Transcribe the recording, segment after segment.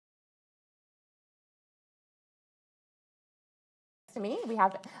To me, we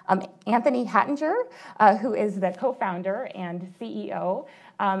have Anthony Hattinger, who is the co-founder and CEO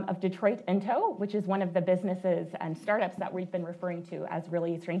of Detroit Into, which is one of the businesses and startups that we've been referring to as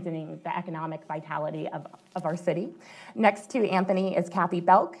really strengthening the economic vitality of our city. Next to Anthony is Kathy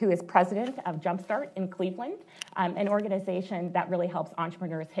Belk, who is president of Jumpstart in Cleveland, an organization that really helps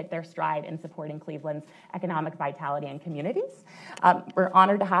entrepreneurs hit their stride in supporting Cleveland's economic vitality and communities. We're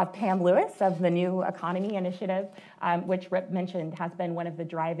honored to have Pam Lewis of the New Economy Initiative, which Rip mentioned has been one of the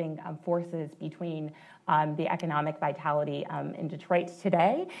driving forces between the economic vitality in Detroit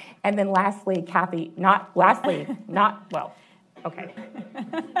today. And then lastly, last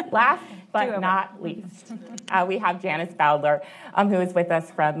but not least, we have Janice Bowdler, who is with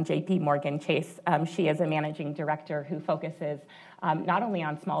us from JP Morgan Chase. She is a managing director who focuses not only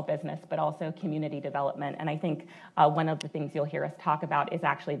on small business, but also community development. And I think one of the things you'll hear us talk about is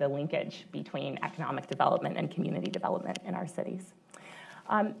actually the linkage between economic development and community development in our cities.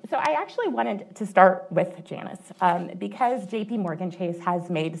 So I actually wanted to start with Janice because JP Morgan Chase has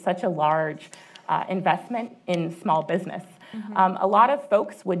made such a large investment in small business. Mm-hmm. A lot of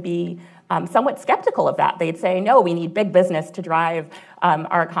folks would be somewhat skeptical of that. They'd say, no, we need big business to drive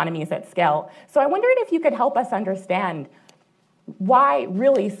our economies at scale. So I wondered if you could help us understand why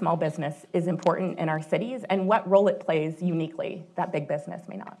really small business is important in our cities and what role it plays uniquely that big business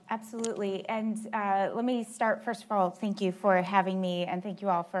may not. Absolutely. And let me start, first of all, thank you for having me, and thank you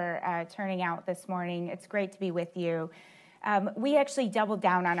all for turning out this morning. It's great to be with you. We actually doubled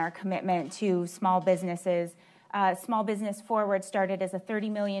down on our commitment to small businesses. Small Business Forward started as a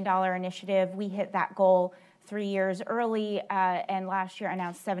 $30 million initiative. We hit that goal 3 years early, and last year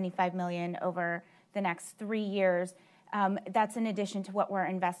announced $75 million over the next 3 years. That's in addition to what we're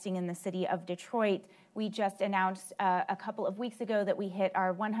investing in the city of Detroit. We just announced a couple of weeks ago that we hit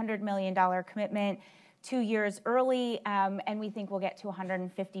our $100 million commitment 2 years early, and we think we'll get to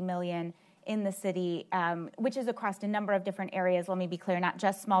 $150 million in the city, which is across a number of different areas. Let me be clear, not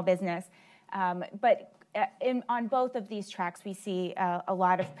just small business, but on both of these tracks, we see a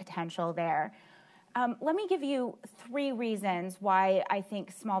lot of potential there. Let me give you 3 reasons why I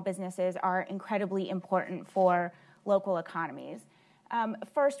think small businesses are incredibly important for local economies.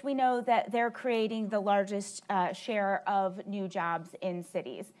 First, we know that they're creating the largest share of new jobs in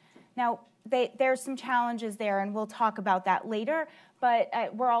cities. Now, there's some challenges there, and we'll talk about that later, but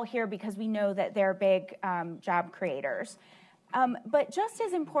we're all here because we know that they're big job creators. But just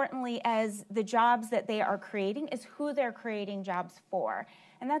as importantly as the jobs that they are creating is who they're creating jobs for.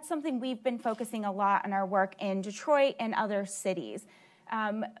 And that's something we've been focusing a lot on our work in Detroit and other cities.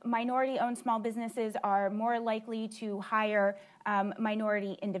 Minority-owned small businesses are more likely to hire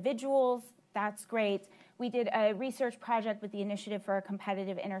minority individuals. That's great. We did a research project with the Initiative for a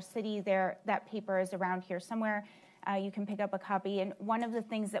Competitive Inner City. That paper is around here somewhere. You can pick up a copy. And one of the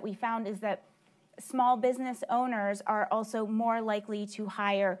things that we found is that small business owners are also more likely to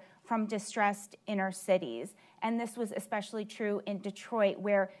hire from distressed inner cities. And this was especially true in Detroit,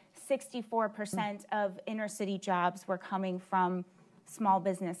 where 64% of inner city jobs were coming from small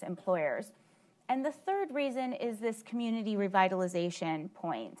business employers. And the third reason is this community revitalization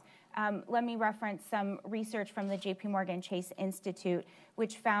point. Let me reference some research from the JP Morgan Chase Institute,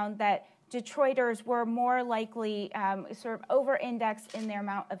 which found that Detroiters were more likely sort of over-indexed in their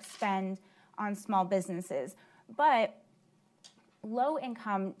amount of spend on small businesses. But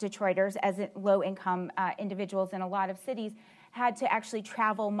low-income Detroiters, as in low-income individuals in a lot of cities, had to actually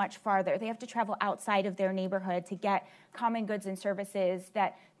travel much farther. They have to travel outside of their neighborhood to get common goods and services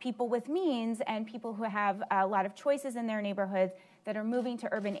that people with means and people who have a lot of choices in their neighborhoods that are moving to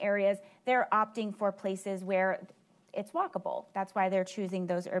urban areas, they're opting for places where it's walkable. That's why they're choosing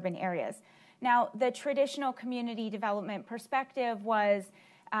those urban areas. Now, the traditional community development perspective was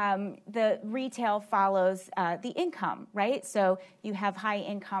the retail follows the income, right? So you have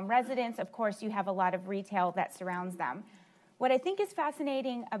high-income residents. Of course, you have a lot of retail that surrounds them. What I think is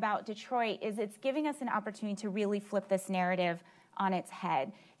fascinating about Detroit is it's giving us an opportunity to really flip this narrative on its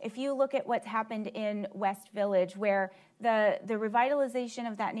head. If you look at what's happened in West Village, where the revitalization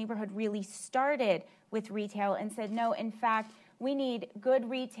of that neighborhood really started with retail and said, no, in fact, we need good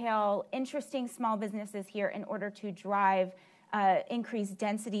retail, interesting small businesses here in order to drive increased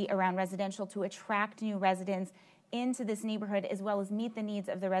density around residential to attract new residents into this neighborhood as well as meet the needs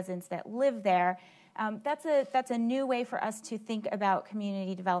of the residents that live there. That's a new way for us to think about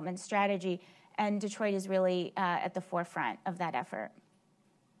community development strategy, and Detroit is really at the forefront of that effort.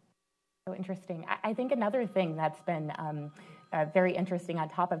 So interesting. I think another thing that's been very interesting on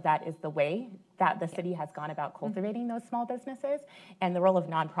top of that is the way that the city has gone about cultivating those small businesses and the role of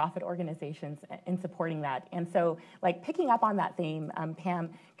nonprofit organizations in supporting that. And so, like, picking up on that theme, Pam,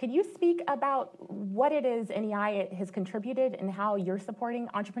 could you speak about what it is NEI has contributed and how you're supporting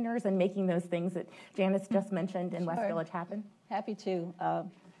entrepreneurs and making those things that Janice just mentioned in West Village happen? Happy to.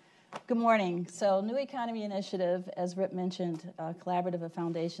 Good morning. So New Economy Initiative, as Rip mentioned, collaborative of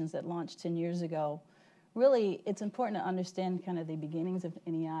foundations that launched 10 years ago. Really, it's important to understand kind of the beginnings of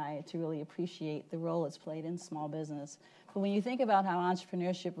NEI to really appreciate the role it's played in small business. But when you think about how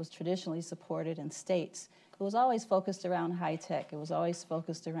entrepreneurship was traditionally supported in states, it was always focused around high tech. It was always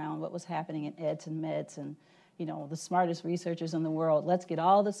focused around what was happening in eds and meds and, you know, the smartest researchers in the world. Let's get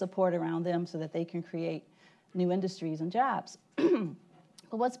all the support around them so that they can create new industries and jobs.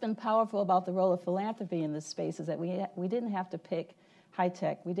 But what's been powerful about the role of philanthropy in this space is that we didn't have to pick high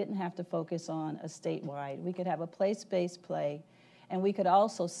tech. We didn't have to focus on a statewide. We could have a place-based play, and we could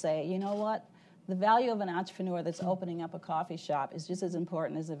also say, you know what? The value of an entrepreneur that's opening up a coffee shop is just as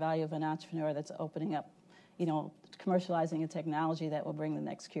important as the value of an entrepreneur that's opening up, you know, commercializing a technology that will bring the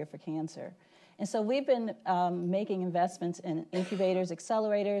next cure for cancer. And so we've been making investments in incubators,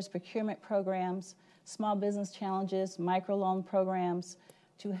 accelerators, procurement programs, small business challenges, microloan programs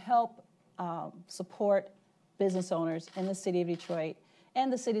to help support business owners in the city of Detroit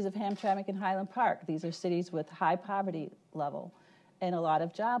and the cities of Hamtramck and Highland Park. These are cities with high poverty level and a lot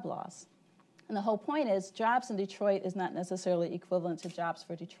of job loss. And the whole point is jobs in Detroit is not necessarily equivalent to jobs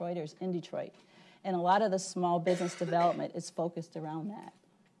for Detroiters in Detroit. And a lot of the small business development is focused around that.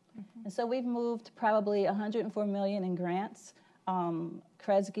 And so we've moved probably $104 million in grants.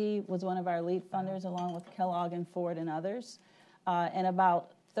 Kresge was one of our lead funders along with Kellogg and Ford and others. And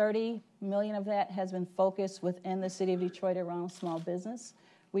about $30 million of that has been focused within the city of Detroit around small business.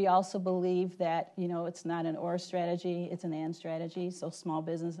 We also believe that, you know, it's not an or strategy, it's an and strategy. So small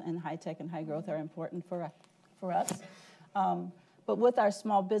business and high tech and high growth are important for us. But with our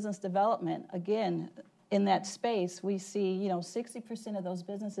small business development, again, in that space, we see, you know, 60% of those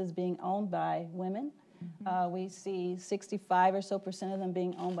businesses being owned by women. We see 65% or so of them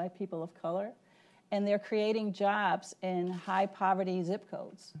being owned by people of color. And they're creating jobs in high poverty zip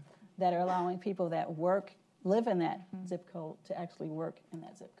codes that are allowing people that live in that zip code to actually work in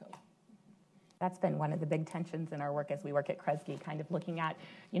that zip code. That's been one of the big tensions in our work as we work at Kresge, kind of looking at,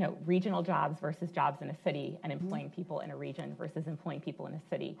 you know, regional jobs versus jobs in a city and employing people in a region versus employing people in a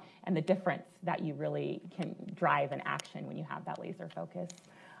city, and the difference that you really can drive an action when you have that laser focus.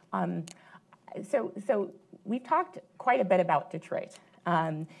 So we've talked quite a bit about Detroit.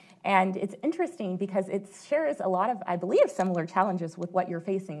 And it's interesting because it shares a lot of, I believe, similar challenges with what you're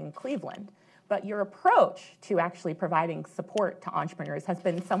facing in Cleveland. But your approach to actually providing support to entrepreneurs has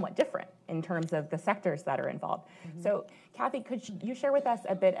been somewhat different in terms of the sectors that are involved. So, Kathy, could you share with us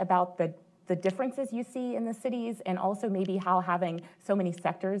a bit about the differences you see in the cities and also maybe how having so many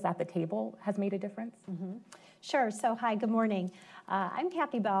sectors at the table has made a difference? Sure. So, hi, good morning. I'm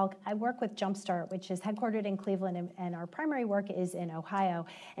Kathy Belk. I work with Jumpstart, which is headquartered in Cleveland, and our primary work is in Ohio.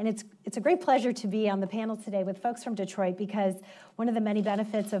 And it's a great pleasure to be on the panel today with folks from Detroit, because one of the many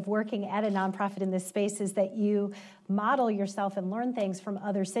benefits of working at a nonprofit in this space is that you model yourself and learn things from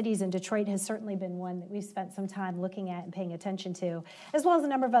other cities, and Detroit has certainly been one that we've spent some time looking at and paying attention to, as well as a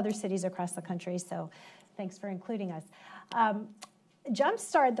number of other cities across the country. So thanks for including us.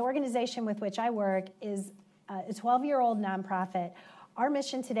 Jumpstart, the organization with which I work, is a 12-year-old nonprofit. Our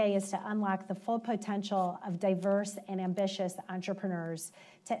mission today is to unlock the full potential of diverse and ambitious entrepreneurs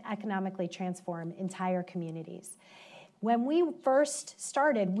to economically transform entire communities. When we first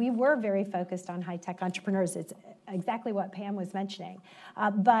started, we were very focused on high-tech entrepreneurs. It's exactly what Pam was mentioning.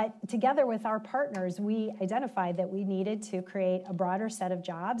 But together with our partners, we identified that we needed to create a broader set of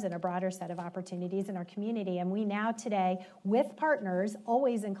jobs and a broader set of opportunities in our community. And we now today, with partners,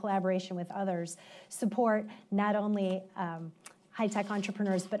 always in collaboration with others, support not only high-tech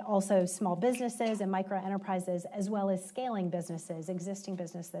entrepreneurs, but also small businesses and micro-enterprises, as well as scaling businesses, existing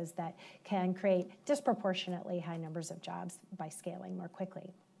businesses that can create disproportionately high numbers of jobs by scaling more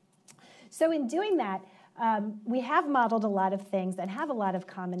quickly. So in doing that, we have modeled a lot of things that have a lot of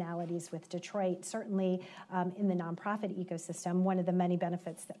commonalities with Detroit. Certainly in the nonprofit ecosystem, one of the many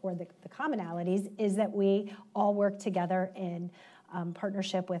benefits or the commonalities is that we all work together in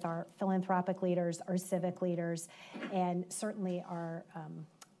partnership with our philanthropic leaders, our civic leaders, and certainly our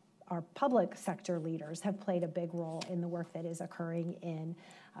public sector leaders have played a big role in the work that is occurring in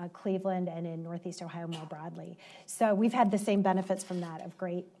Cleveland and in Northeast Ohio more broadly. So we've had the same benefits from that of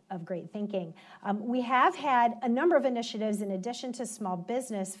great thinking. We have had a number of initiatives in addition to small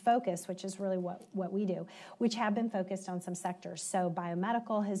business focus, which is really what we do, which have been focused on some sectors. So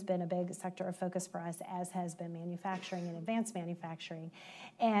biomedical has been a big sector of focus for us, as has been manufacturing and advanced manufacturing.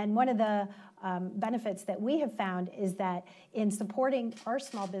 And one of the benefits that we have found is that in supporting our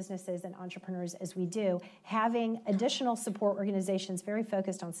small businesses and entrepreneurs as we do, having additional support organizations very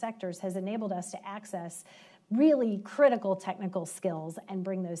focused on sectors has enabled us to access really critical technical skills and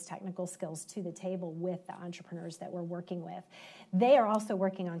bring those technical skills to the table with the entrepreneurs that we're working with. They are also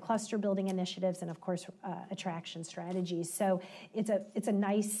working on cluster building initiatives and, of course, attraction strategies. So it's a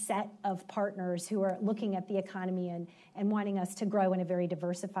nice set of partners who are looking at the economy and wanting us to grow in a very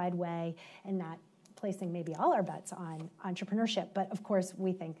diversified way and not placing maybe all our bets on entrepreneurship. But, of course,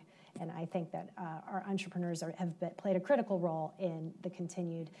 we think, and I think that our entrepreneurs have played a critical role in the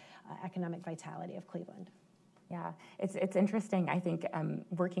continued economic vitality of Cleveland. Yeah, it's interesting, I think,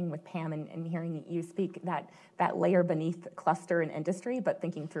 working with Pam and hearing you speak, that layer beneath cluster and industry, but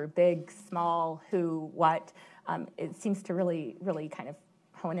thinking through big, small, who, what, it seems to really kind of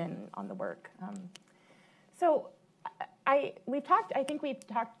hone in on the work. So I think we've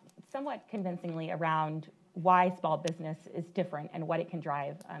talked somewhat convincingly around why small business is different and what it can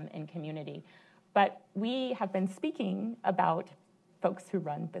drive in community. But we have been speaking about folks who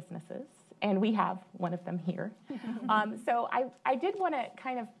run businesses, and we have one of them here. So I did want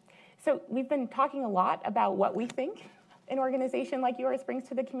to so we've been talking a lot about what we think an organization like yours brings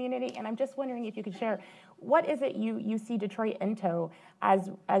to the community, and I'm just wondering if you could share, what is it you see Detroit in tow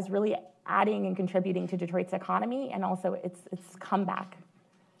as really adding and contributing to Detroit's economy and also its comeback?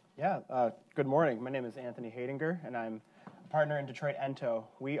 Yeah, good morning. My name is Anthony Haydinger, and I'm a partner in Detroit Ento.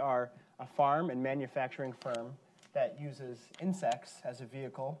 We are a farm and manufacturing firm that uses insects as a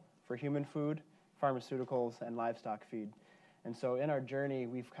vehicle for human food, pharmaceuticals, and livestock feed. And so in our journey,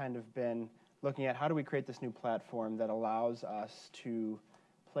 we've kind of been looking at how do we create this new platform that allows us to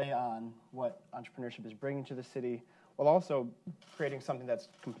play on what entrepreneurship is bringing to the city, while also creating something that's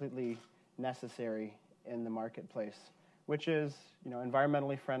completely necessary in the marketplace, which is,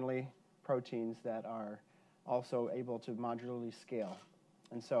 environmentally friendly proteins that are also able to modularly scale.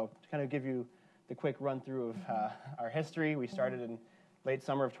 And so to kind of give you the quick run through of our history, we started in late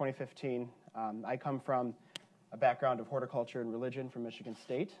summer of 2015. I come from a background of horticulture and religion from Michigan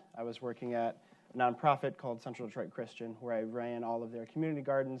State. I was working at a nonprofit called Central Detroit Christian, where I ran all of their community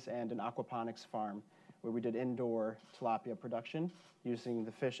gardens and an aquaponics farm, where we did indoor tilapia production using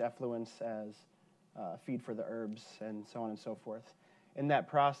the fish effluents as feed for the herbs and so on and so forth. In that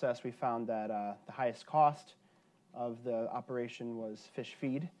process, we found that the highest cost of the operation was fish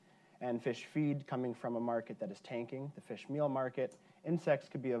feed, and fish feed coming from a market that is tanking, the fish meal market. Insects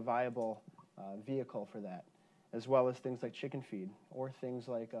could be a viable vehicle for that, as well as things like chicken feed or things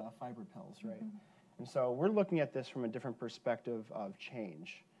like fiber pills, right? Mm-hmm. And so we're looking at this from a different perspective of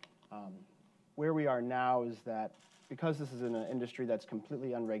change. Where we are now is that because this is in an industry that's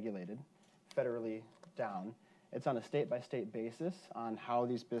completely unregulated, federally down, it's on a state-by-state basis on how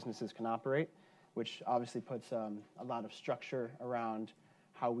these businesses can operate, which obviously puts a lot of structure around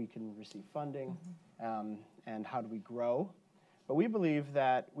how we can receive funding, and how do we grow. But we believe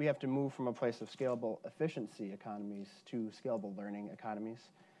that we have to move from a place of scalable efficiency economies to scalable learning economies.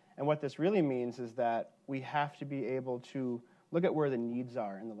 And what this really means is that we have to be able to look at where the needs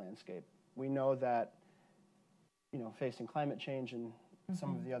are in the landscape. We know that, facing climate change and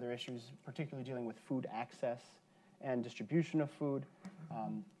some of the other issues, particularly dealing with food access and distribution of food,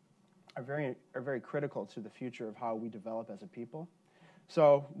 are very critical to the future of how we develop as a people.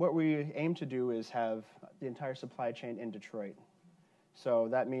 So what we aim to do is have the entire supply chain in Detroit. So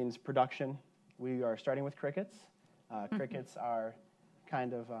that means production. We are starting with crickets. Crickets are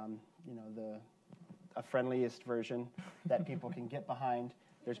kind of, a friendliest version that people can get behind.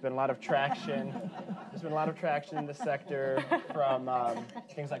 There's been a lot of traction. There's been a lot of traction in the sector from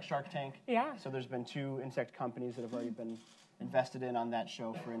things like Shark Tank. Yeah. So there's been 2 insect companies that have already been invested in on that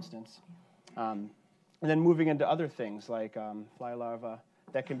show, for instance. And then moving into other things like fly larvae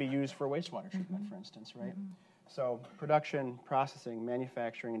that can be used for wastewater treatment, for instance, right? So production, processing,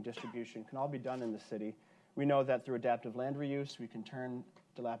 manufacturing, and distribution can all be done in the city. We know that through adaptive land reuse, we can turn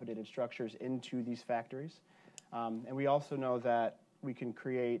dilapidated structures into these factories. And we also know that we can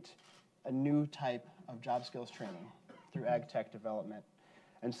create a new type of job skills training through ag tech development.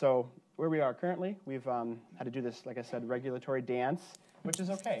 And so where we are currently, we've had to do this, like I said, regulatory dance, which is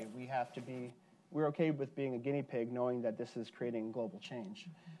okay. We're okay with being a guinea pig, knowing that this is creating global change.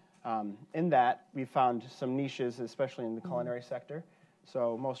 In that, we found some niches, especially in the culinary sector,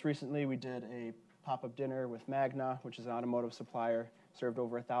 So most recently, we did a pop-up dinner with Magna, which is an automotive supplier, served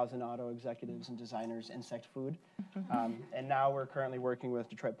over 1,000 auto executives and designers insect food. And now we're currently working with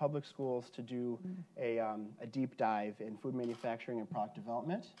Detroit Public Schools to do a deep dive in food manufacturing and product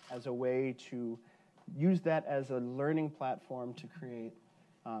development as a way to use that as a learning platform to create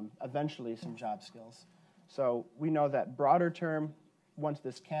eventually some job skills. So we know that broader term, once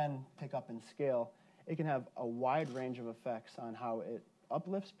this can pick up and scale, it can have a wide range of effects on how it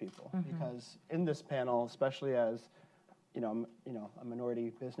uplifts people. Because in this panel, especially as a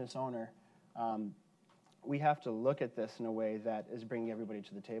minority business owner, we have to look at this in a way that is bringing everybody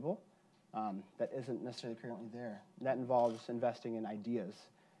to the table that isn't necessarily currently there. And that involves investing in ideas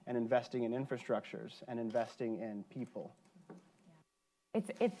and investing in infrastructures and investing in people.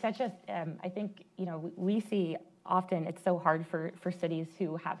 It's such a, I think, we see often it's so hard for cities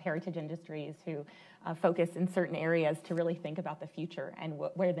who have heritage industries, who focus in certain areas to really think about the future and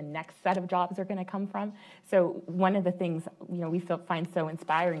where the next set of jobs are going to come from. So one of the things, we find so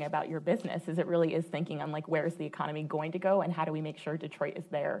inspiring about your business is it really is thinking on where's the economy going to go and how do we make sure Detroit is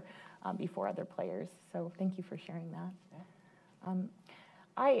there before other players. So thank you for sharing that.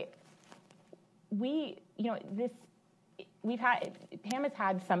 Pam has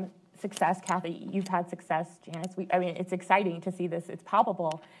had some success. Kathy, you've had success. Janice, it's exciting to see this. It's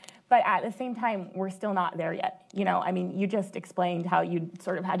palpable. But at the same time, we're still not there yet. You just explained how you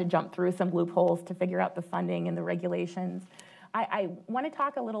sort of had to jump through some loopholes to figure out the funding and the regulations. I want to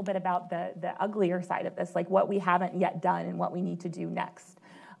talk a little bit about the uglier side of this, what we haven't yet done and what we need to do next.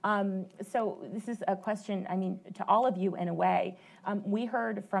 So this is a question, to all of you in a way. We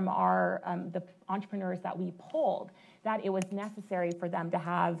heard from the entrepreneurs that we polled that it was necessary for them to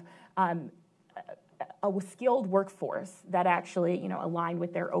have a skilled workforce that actually, aligned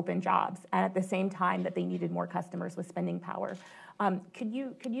with their open jobs, and at the same time that they needed more customers with spending power. Could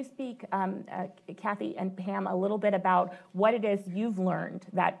you speak, Kathy and Pam, a little bit about what it is you've learned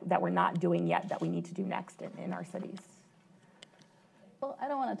that we're not doing yet that we need to do next in our cities? Well, I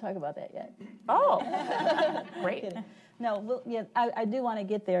don't want to talk about that yet. Oh, great. No, I do want to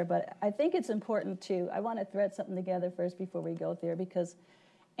get there, but I think it's important I want to thread something together first before we go there, because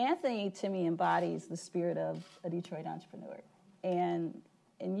Anthony, to me, embodies the spirit of a Detroit entrepreneur. And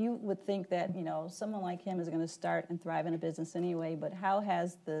you would think that, someone like him is going to start and thrive in a business anyway, but how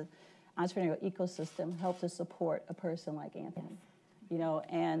has the entrepreneurial ecosystem helped to support a person like Anthony?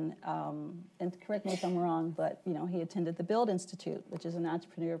 And correct me if I'm wrong, but, he attended the Build Institute, which is an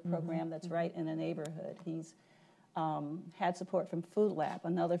entrepreneur program that's right in the neighborhood. He's had support from Food Lab,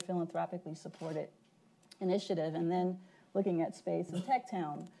 another philanthropically supported initiative, and then looking at space in Tech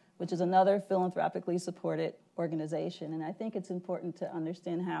Town, which is another philanthropically supported organization. And I think it's important to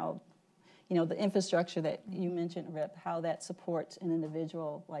understand how, the infrastructure that you mentioned, Rip, how that supports an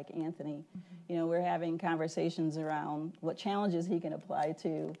individual like Anthony. We're having conversations around what challenges he can apply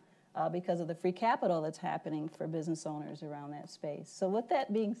to because of the free capital that's happening for business owners around that space. So with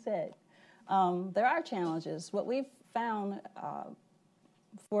that being said, there are challenges. What we've found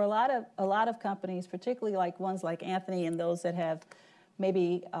for a lot of companies, particularly like ones like Anthony and those that have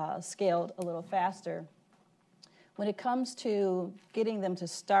maybe scaled a little faster, when it comes to getting them to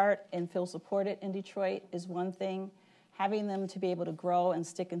start and feel supported in Detroit is one thing. Having them to be able to grow and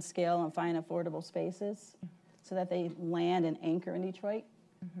stick and scale and find affordable spaces so that they land and anchor in Detroit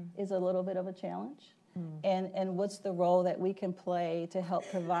is a little bit of a challenge. And what's the role that we can play to help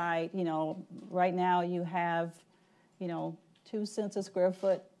provide, right now you have, 2 cents a square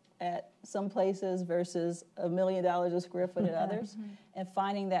foot at some places versus $1 million a square foot at others, and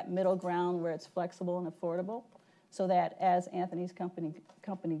finding that middle ground where it's flexible and affordable so that as Anthony's company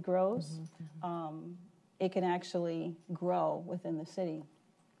grows, it can actually grow within the city.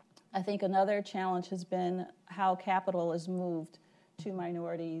 I think another challenge has been how capital is moved to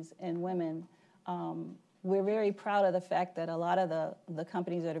minorities and women. We're very proud of the fact that a lot of the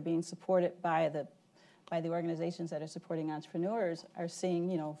companies that are being supported by the organizations that are supporting entrepreneurs are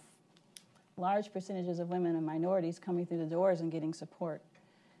seeing, large percentages of women and minorities coming through the doors and getting support.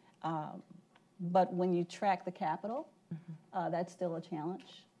 But when you track the capital, that's still a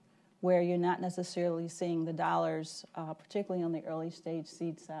challenge, where you're not necessarily seeing the dollars, particularly on the early stage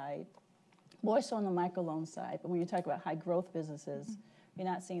seed side, more so on the microloan side. But when you talk about high growth businesses, you're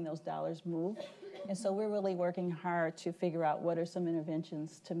not seeing those dollars move. And so we're really working hard to figure out what are some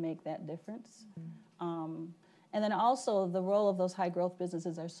interventions to make that difference. And then also the role of those high growth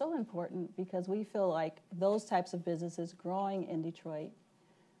businesses are so important because we feel like those types of businesses growing in Detroit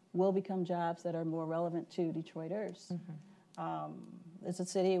will become jobs that are more relevant to Detroiters. It's a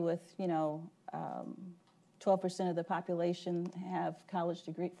city with, 12% of the population have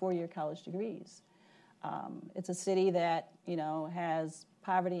four-year college degrees. It's a city that, has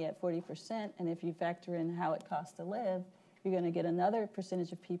poverty at 40%, and if you factor in how it costs to live, you're going to get another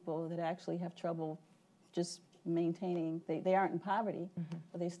percentage of people that actually have trouble just maintaining. They aren't in poverty,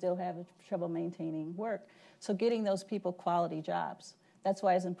 but they still have trouble maintaining work. So getting those people quality jobs. That's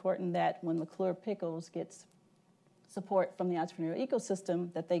why it's important that when McClure Pickles gets support from the entrepreneurial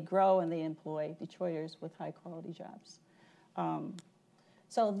ecosystem, that they grow and they employ Detroiters with high-quality jobs.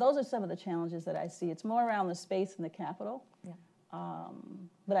 So those are some of the challenges that I see. It's more around the space and the capital. Yeah.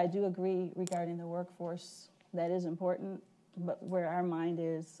 But I do agree regarding the workforce. That is important. But where our mind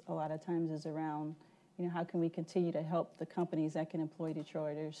is a lot of times is around, how can we continue to help the companies that can employ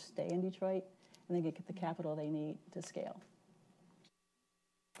Detroiters stay in Detroit and then get the capital they need to scale.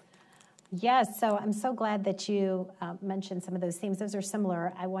 Yes, so I'm so glad that you mentioned some of those themes. Those are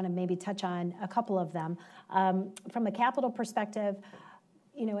similar. I want to maybe touch on a couple of them. From a capital perspective,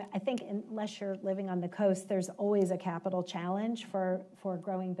 I think unless you're living on the coast, there's always a capital challenge for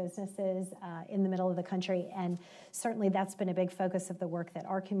growing businesses in the middle of the country. And certainly that's been a big focus of the work that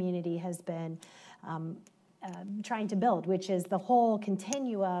our community has been trying to build, which is the whole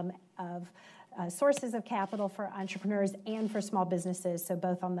continuum of sources of capital for entrepreneurs and for small businesses, so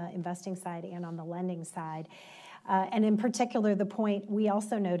both on the investing side and on the lending side. And in particular, the point we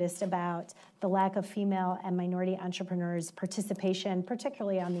also noticed about the lack of female and minority entrepreneurs' participation,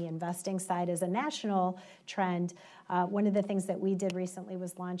 particularly on the investing side, as a national trend. One of the things that we did recently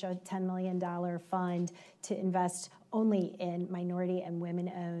was launch a $10 million fund to invest only in minority and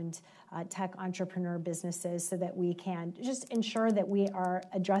women-owned tech entrepreneur businesses so that we can just ensure that we are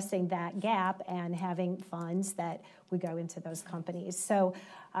addressing that gap and having funds that we go into those companies. So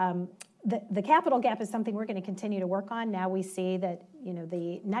the capital gap is something we're going to continue to work on. Now we see that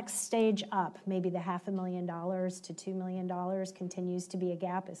the next stage up, maybe the $500,000 to $2 million, continues to be a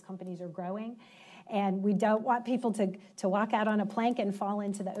gap as companies are growing. And we don't want people to walk out on a plank and fall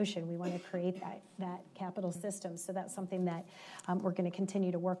into the ocean. We want to create that capital system. So that's something that we're going to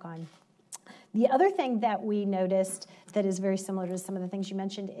continue to work on. The other thing that we noticed that is very similar to some of the things you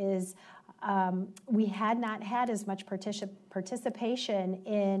mentioned is we had not had as much participation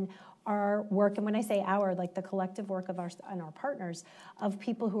in our work, and when I say our, like the collective work of our partners, of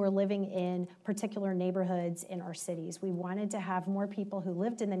people who are living in particular neighborhoods in our cities. We wanted to have more people who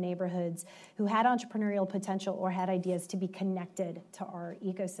lived in the neighborhoods who had entrepreneurial potential or had ideas to be connected to our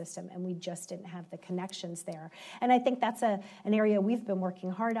ecosystem, and we just didn't have the connections there. And I think that's an area we've been working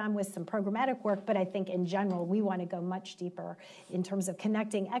hard on with some programmatic work, but I think in general we want to go much deeper in terms of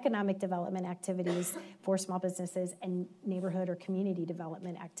connecting economic development activities for small businesses and neighborhood or community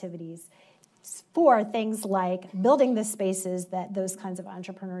development activities for things like building the spaces that those kinds of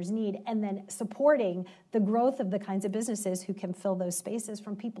entrepreneurs need, and then supporting the growth of the kinds of businesses who can fill those spaces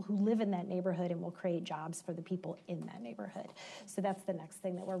from people who live in that neighborhood and will create jobs for the people in that neighborhood. So that's the next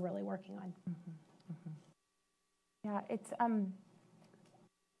thing that we're really working on. Yeah,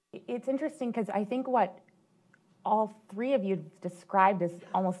 it's interesting because I think what all three of you described is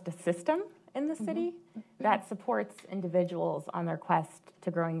almost a system in the city that supports individuals on their quest to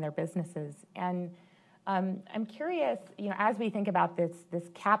growing their businesses. And I'm curious, as we think about this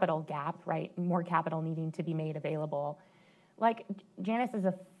capital gap, right, more capital needing to be made available, like Janice, as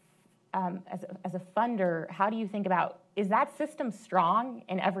a funder, how do you think about, is that system strong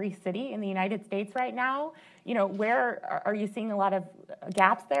in every city in the United States right now? Where are you seeing a lot of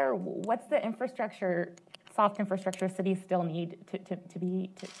gaps there? What's the infrastructure, soft infrastructure cities still need to be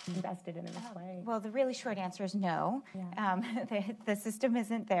invested in this way? Well, the really short answer is no. Yeah. The system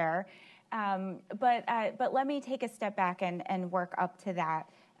isn't there. But let me take a step back and work up to that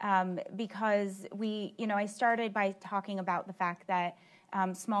because I started by talking about the fact that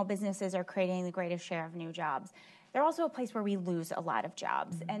small businesses are creating the greatest share of new jobs. They're also a place where we lose a lot of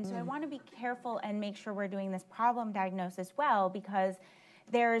jobs. And so I want to be careful and make sure we're doing this problem diagnosis well because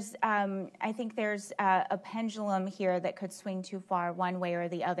I think there's a pendulum here that could swing too far one way or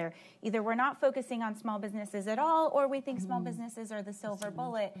the other. Either we're not focusing on small businesses at all, or we think small businesses are the silver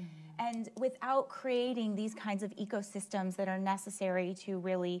bullet. And without creating these kinds of ecosystems that are necessary to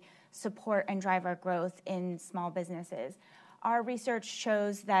really support and drive our growth in small businesses. Our research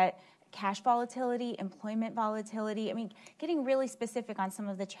shows that cash volatility, employment volatility, getting really specific on some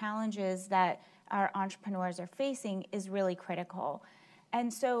of the challenges that our entrepreneurs are facing is really critical.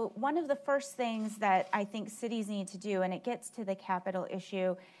 And so one of the first things that I think cities need to do, and it gets to the capital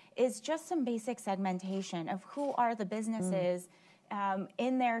issue, is just some basic segmentation of who are the businesses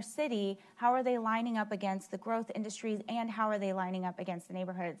in their city, how are they lining up against the growth industries, and how are they lining up against the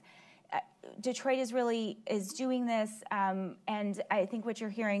neighborhoods. Detroit is doing this, and I think what you're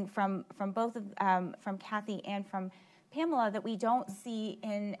hearing from both of from Kathy and from Pamela that we don't see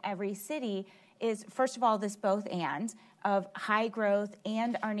in every city is, first of all, this both and of high growth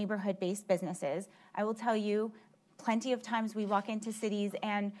and our neighborhood-based businesses. I will tell you, plenty of times we walk into cities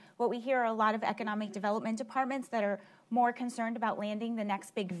and what we hear are a lot of economic development departments that are more concerned about landing the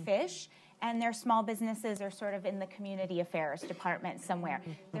next big fish, and their small businesses are sort of in the community affairs department somewhere.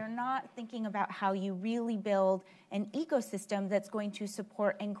 They're not thinking about how you really build an ecosystem that's going to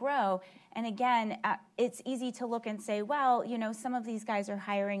support and grow. And again, it's easy to look and say, well, some of these guys are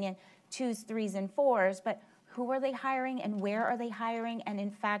hiring in 2s, 3s, and 4s, but who are they hiring and where are they hiring? And in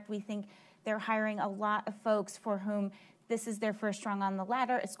fact, we think they're hiring a lot of folks for whom this is their first rung on the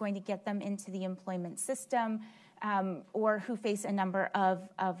ladder. It's going to get them into the employment system, or who face a number of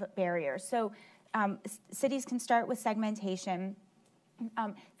barriers. So cities can start with segmentation.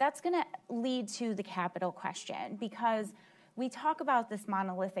 That's going to lead to the capital question, because we talk about this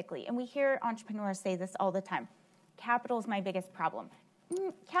monolithically, and we hear entrepreneurs say this all the time. Capital is my biggest problem.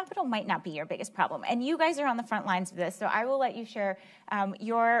 Capital might not be your biggest problem. And you guys are on the front lines of this, so I will let you share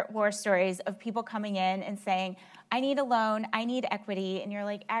your war stories of people coming in and saying, I need a loan, I need equity, and you're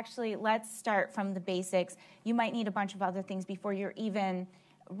like, actually, let's start from the basics. You might need a bunch of other things before you're even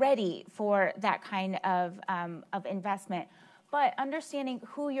ready for that kind of investment. But understanding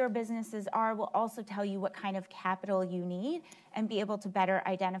who your businesses are will also tell you what kind of capital you need and be able to better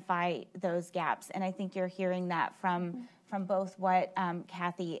identify those gaps. And I think you're hearing that from both what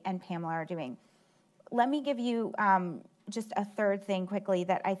Kathy and Pamela are doing. Let me give you just a third thing quickly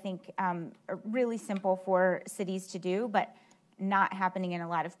that I think are really simple for cities to do, but not happening in a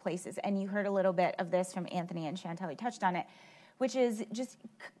lot of places. And you heard a little bit of this from Anthony and Chantel, touched on it, which is just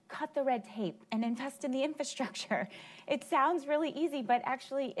cut the red tape and invest in the infrastructure. It sounds really easy, but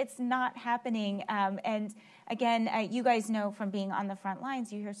actually it's not happening. And again, you guys know from being on the front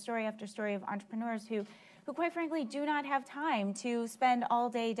lines, you hear story after story of entrepreneurs who quite frankly do not have time to spend all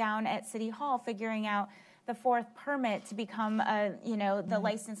day down at City Hall figuring out the fourth permit to become the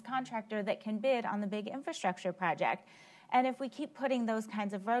licensed contractor that can bid on the big infrastructure project. And if we keep putting those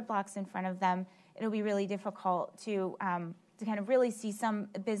kinds of roadblocks in front of them, it'll be really difficult to kind of really see some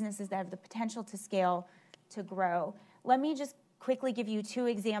businesses that have the potential to scale, to grow. Let me just quickly give you 2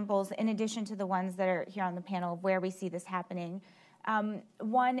 examples in addition to the ones that are here on the panel of where we see this happening.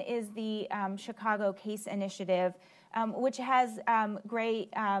 One is the Chicago Case Initiative, which has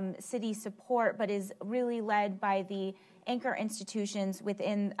great city support, but is really led by the anchor institutions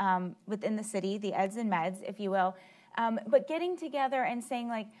within the city, the eds and meds, if you will. But getting together and saying,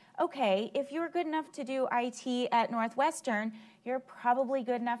 like, okay, if you're good enough to do IT at Northwestern, you're probably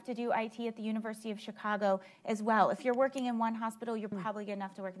good enough to do IT at the University of Chicago as well. If you're working in one hospital, you're probably good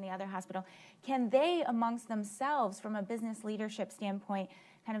enough to work in the other hospital. Can they, amongst themselves, from a business leadership standpoint,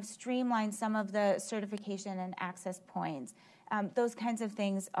 kind of streamline some of the certification and access points? Those kinds of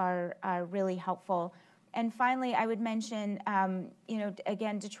things are really helpful. And finally, I would mention,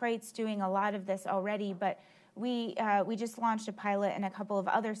 again, Detroit's doing a lot of this already, but we just launched a pilot in a couple of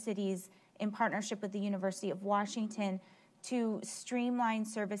other cities in partnership with the University of Washington to streamline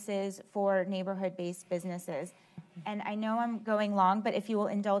services for neighborhood-based businesses. And I know I'm going long, but if you will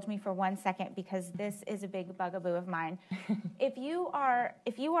indulge me for 1 second, because this is a big bugaboo of mine. If you are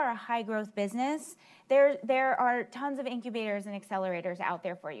a high-growth business, there are tons of incubators and accelerators out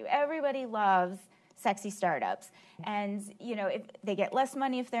there for you. Everybody loves sexy startups. And, if they get less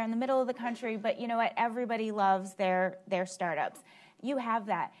money if they're in the middle of the country, but you know what? Everybody loves their startups. You have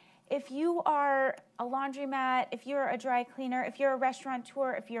that. If you are a laundromat, if you're a dry cleaner, if you're a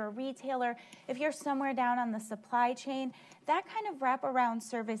restaurateur, if you're a retailer, if you're somewhere down on the supply chain, that kind of wraparound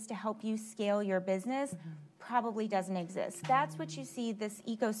service to help you scale your business probably doesn't exist. That's what you see this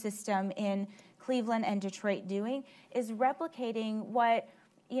ecosystem in Cleveland and Detroit doing, is replicating what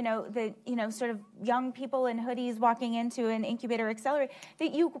sort of young people in hoodies walking into an incubator accelerator,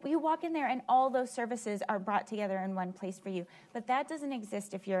 that you walk in there and all those services are brought together in one place for you. But that doesn't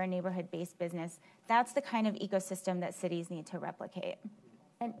exist if you're a neighborhood-based business. That's the kind of ecosystem that cities need to replicate.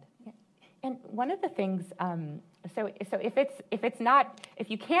 And one of the things, so if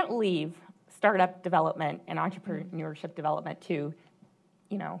you can't leave startup development and entrepreneurship development to,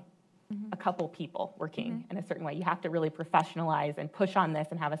 a couple people working in a certain way. You have to really professionalize and push on this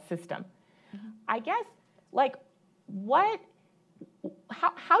and have a system. I guess,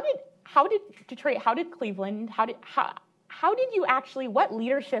 how did Detroit, how did Cleveland, how did you actually, what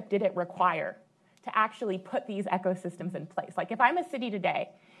leadership did it require to actually put these ecosystems in place? Like if I'm a city today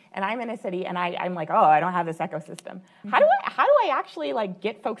and I'm in a city, and I'm like, oh, I don't have this ecosystem. How do I actually like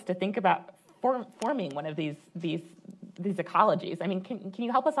get folks to think about forming one of these ecologies? I mean, can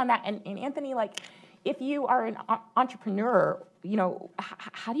you help us on that? And Anthony, like, if you are an entrepreneur, you know,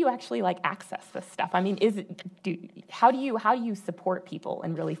 how do you actually like access this stuff? I mean, how do you support people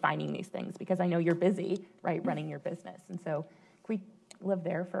in really finding these things? Because I know you're busy, right, running your business. And so can we live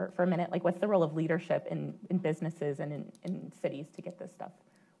there for a minute? Like, what's the role of leadership in businesses and in cities to get this stuff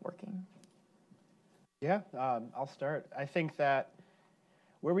working? Yeah, I'll start. I think that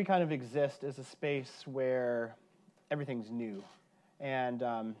where we kind of exist is a space where everything's new. And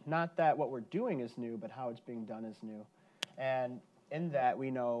not that what we're doing is new, but how it's being done is new. And in that,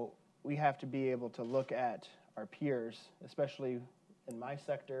 we know we have to be able to look at our peers, especially in my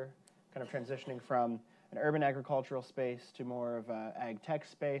sector, kind of transitioning from an urban agricultural space to more of an ag tech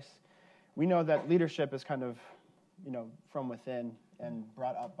space. We know that leadership is kind of, you know, from within and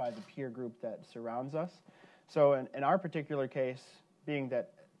brought up by the peer group that surrounds us. So in our particular case, being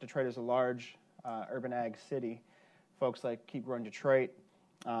that Detroit is a large urban ag city, folks like Keep Growing Detroit,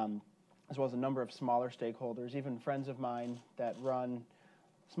 as well as a number of smaller stakeholders, even friends of mine that run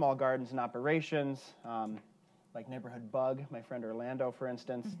small gardens and operations, like Neighborhood Bug, my friend Orlando, for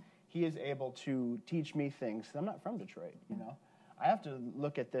instance. He is able to teach me things. I'm not from Detroit, you know. I have to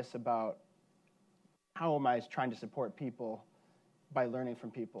look at this about how am I trying to support people by learning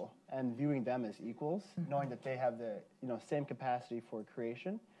from people and viewing them as equals, knowing that they have the, you know, same capacity for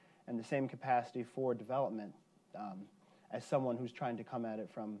creation and the same capacity for development as someone who's trying to come at it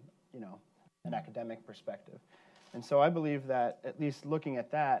from, you know, an academic perspective. And so I believe that at least looking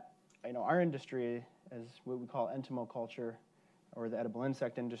at that, you know, our industry is what we call entomoculture, or the edible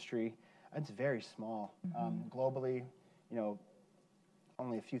insect industry. It's very small. Globally, you know,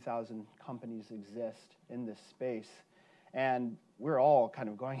 only a few thousand companies exist in this space. And we're all kind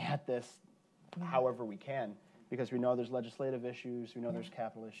of going at this however we can, because we know there's legislative issues, we know there's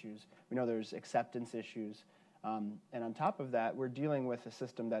capital issues, we know there's acceptance issues. And on top of that, we're dealing with a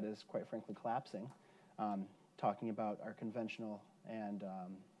system that is, quite frankly, collapsing, talking about our conventional and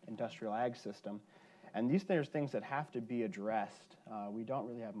industrial ag system. And these are things that have to be addressed. We don't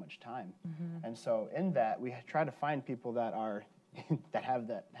really have much time. And so in that, we try to find people that are that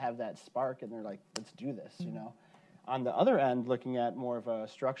have that spark, and they're like, let's do this, you know. On the other end, looking at more of a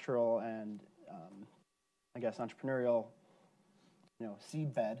structural and, I guess, entrepreneurial, you know,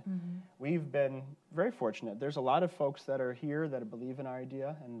 seedbed, we've been very fortunate. There's a lot of folks that are here that believe in our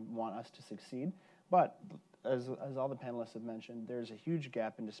idea and want us to succeed. But as all the panelists have mentioned, there's a huge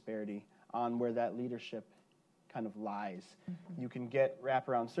gap in disparity on where that leadership kind of lies. You can get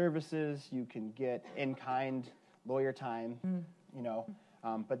wraparound services, you can get in-kind lawyer time, you know,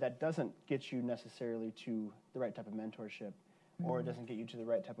 but that doesn't get you necessarily to the right type of mentorship, or it doesn't get you to the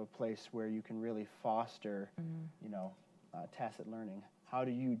right type of place where you can really foster, you know, tacit learning. How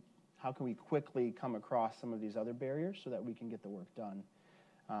can we quickly come across some of these other barriers so that we can get the work done?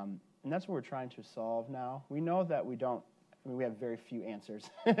 And that's what we're trying to solve now. We know that we have very few answers,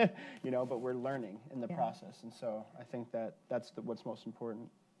 you know, but we're learning in the process. And so I think that that's what's most important.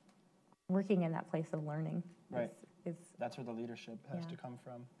 Working in that place of learning. Right. That's where the leadership has to come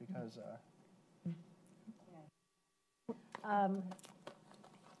from, because... you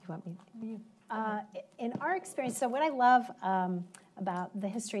want me? In our experience, so what I love about the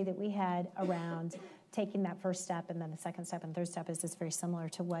history that we had around taking that first step and then the second step and third step is it's very similar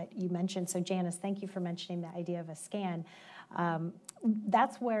to what you mentioned. So Janice, thank you for mentioning the idea of a scan.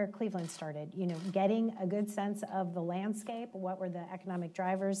 That's where Cleveland started, you know, getting a good sense of the landscape, what were the economic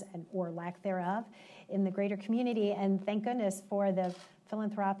drivers and or lack thereof in the greater community. And thank goodness for the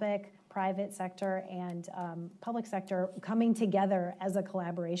philanthropic, private sector and public sector coming together as a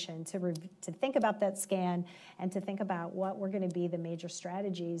collaboration to think about that scan and to think about what were going to be the major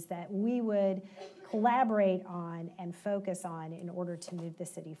strategies that we would collaborate on and focus on in order to move the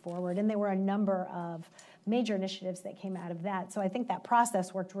city forward. And there were a number of major initiatives that came out of that. So I think that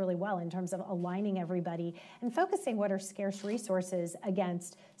process worked really well in terms of aligning everybody and focusing what are scarce resources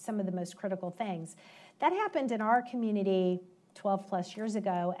against some of the most critical things. That happened in our community 12 plus years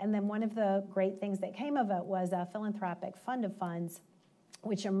ago, and then one of the great things that came of it was a philanthropic fund of funds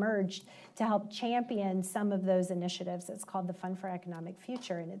which emerged to help champion some of those initiatives. It's called the Fund for Economic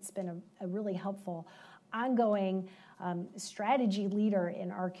Future, and it's been a really helpful ongoing strategy leader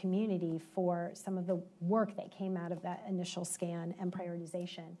in our community for some of the work that came out of that initial scan and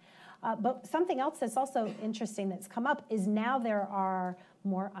prioritization. But something else that's also interesting that's come up is now there are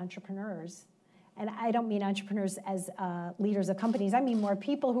more entrepreneurs and I don't mean entrepreneurs as leaders of companies, I mean more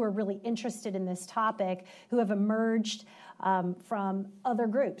people who are really interested in this topic, who have emerged from other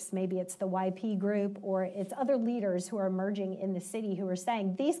groups. Maybe it's the YP group, or it's other leaders who are emerging in the city who are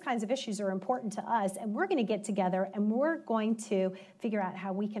saying, these kinds of issues are important to us, and we're going to get together and we're going to figure out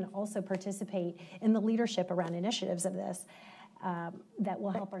how we can also participate in the leadership around initiatives of this. That will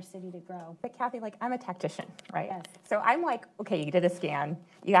help our city to grow. But Kathy, like, I'm a tactician, right? Yes. So I'm like, okay, you did a scan,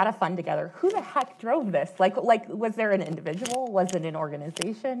 you got a fund together. Who the heck drove this? Like, was there an individual? Was it an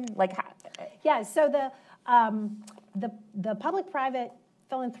organization? Like, yeah. So the public-private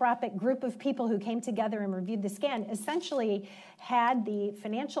philanthropic group of people who came together and reviewed the scan essentially had the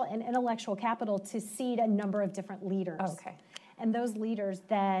financial and intellectual capital to seed a number of different leaders. Okay. And those leaders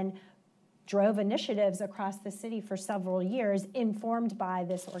then drove initiatives across the city for several years, informed by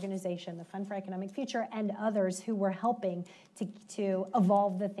this organization, the Fund for Economic Future, and others who were helping to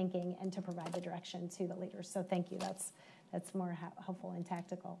evolve the thinking and to provide the direction to the leaders. So thank you. That's more helpful and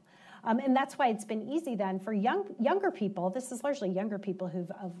tactical. And that's why it's been easy then for younger people, this is largely younger people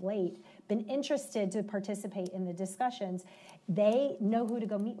who've of late been interested to participate in the discussions. They know who to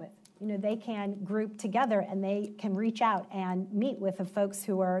go meet with. You know, they can group together and they can reach out and meet with the folks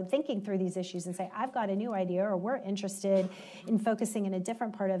who are thinking through these issues and say, I've got a new idea, or we're interested in focusing in a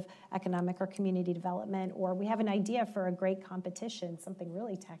different part of economic or community development, or we have an idea for a great competition, something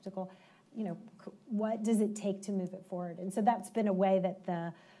really tactical. You know, what does it take to move it forward? And so that's been a way that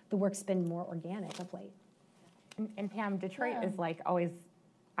the work's been more organic of late. And Pam, Detroit is like always,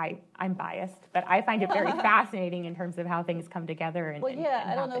 I'm biased, but I find it very fascinating in terms of how things come together. And, well, yeah,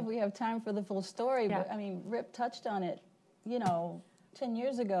 and I don't know if we have time for the full story, but I mean, Rip touched on it, 10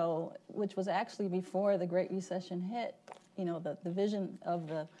 years ago, which was actually before the Great Recession hit, the vision of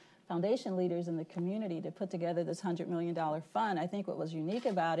the foundation leaders in the community to put together this $100 million fund. I think what was unique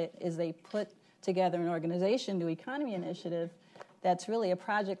about it is they put together an organization, New Economy Initiative, that's really a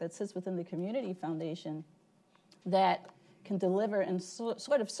project that sits within the community foundation that can deliver and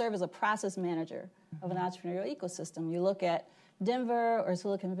sort of serve as a process manager of an entrepreneurial ecosystem. You look at Denver or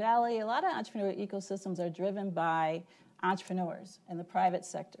Silicon Valley, a lot of entrepreneurial ecosystems are driven by entrepreneurs in the private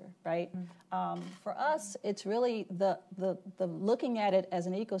sector, right? For us, it's really the looking at it as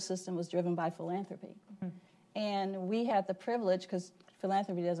an ecosystem was driven by philanthropy. And we had the privilege, because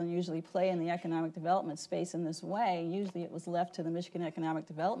philanthropy doesn't usually play in the economic development space in this way. Usually it was left to the Michigan Economic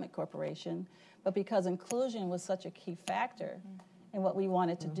Development Corporation. But because inclusion was such a key factor in what we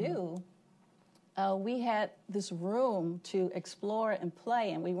wanted to do, we had this room to explore and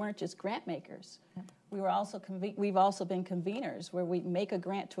play, and we weren't just grant makers. We've also been conveners, where we make a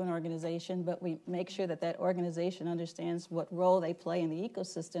grant to an organization, but we make sure that that organization understands what role they play in the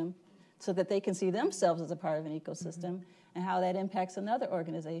ecosystem so that they can see themselves as a part of an ecosystem and how that impacts another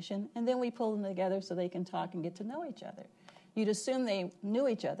organization. And then we pull them together so they can talk and get to know each other. You'd assume they knew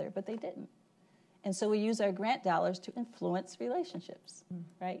each other, but they didn't. And so we use our grant dollars to influence relationships,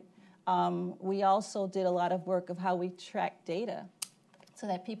 right? We also did a lot of work of how we track data so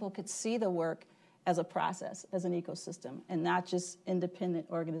that people could see the work as a process, as an ecosystem, and not just independent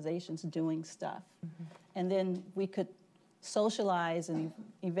organizations doing stuff. And then we could socialize and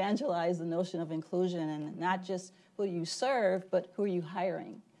evangelize the notion of inclusion, and not just who you serve, but who are you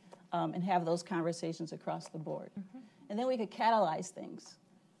hiring, and have those conversations across the board. And then we could catalyze things.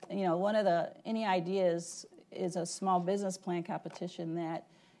 One of the NEI ideas is a small business plan competition that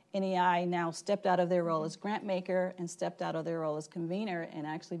NEI now stepped out of their role as grant maker and stepped out of their role as convener and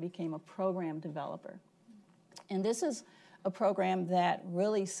actually became a program developer. And this is a program that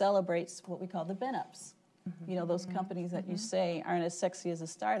really celebrates what we call the bin-ups. Those companies that you say aren't as sexy as the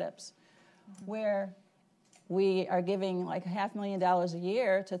startups, where we are giving like $500,000 a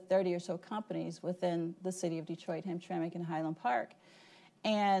year to 30 or so companies within the city of Detroit, Hamtramck, and Highland Park.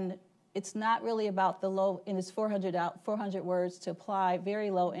 And it's not really about the low, and it's 400 words to apply, very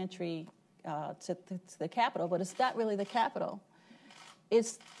low entry to the capital, but it's not really the capital.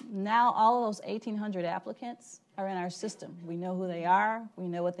 It's now all of those 1,800 applicants are in our system. We know who they are, we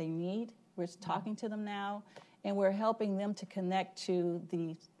know what they need, we're talking to them now, and we're helping them to connect to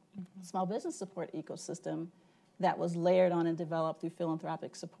the small business support ecosystem that was layered on and developed through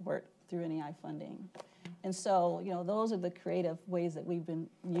philanthropic support through NEI funding. And so, those are the creative ways that we've been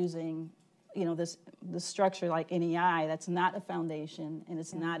using, this structure like NEI that's not a foundation and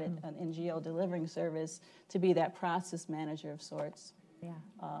it's not an NGO delivering service to be that process manager of sorts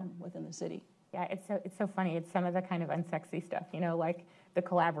within the city. Yeah, it's so funny. It's some of the kind of unsexy stuff, like the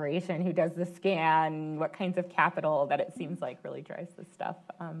collaboration, who does the scan, what kinds of capital, that it seems like really drives this stuff.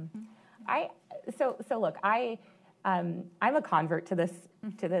 Look, I'm a convert to this,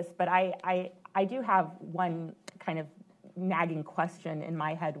 but I I do have one kind of nagging question in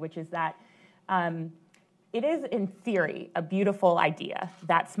my head, which is that it is, in theory, a beautiful idea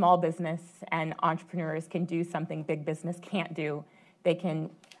that small business and entrepreneurs can do something big business can't do. They can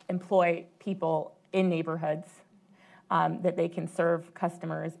employ people in neighborhoods, that they can serve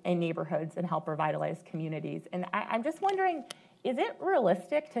customers in neighborhoods and help revitalize communities. And I'm just wondering, is it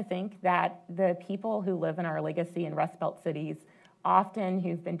realistic to think that the people who live in our legacy and Rustbelt cities, often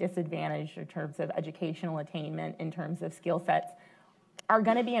who've been disadvantaged in terms of educational attainment, in terms of skill sets, are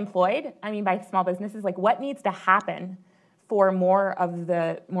going to be employed? I mean, by small businesses? Like, what needs to happen for more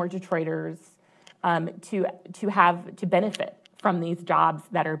Detroiters to benefit from these jobs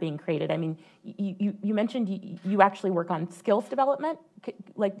that are being created? I mean, you mentioned you actually work on skills development.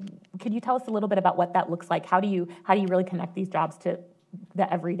 Could you tell us a little bit about what that looks like? How do you really connect these jobs to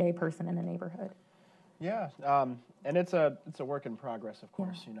the everyday person in the neighborhood? Yeah, and it's a work in progress, of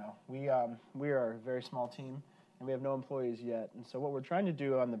course. Yeah. You know, we are a very small team, and we have no employees yet. And so what we're trying to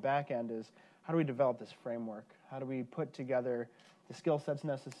do on the back end is, how do we develop this framework? How do we put together the skill sets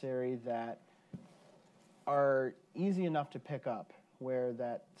necessary that are easy enough to pick up, where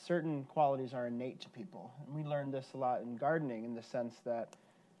that certain qualities are innate to people? And we learned this a lot in gardening, in the sense that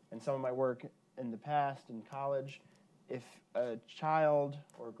in some of my work in the past, in college, if a child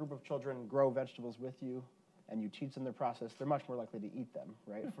or a group of children grow vegetables with you and you teach them the process, they're much more likely to eat them,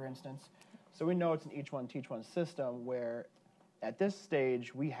 right, for instance. So we know it's an each one, teach one system, where at this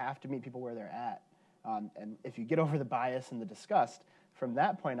stage we have to meet people where they're at. And if you get over the bias and the disgust, from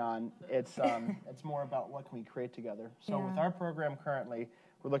that point on, it's more about what can we create together. So with our program currently,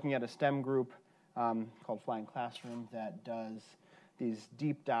 we're looking at a STEM group called Flying Classroom that does these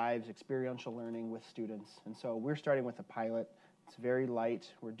deep dives, experiential learning with students. And so we're starting with a pilot. It's very light.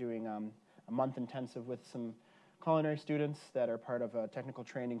 We're doing a month intensive with some culinary students that are part of a technical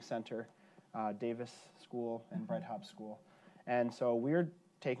training center, Davis School and Bright Hobbs School. And so we're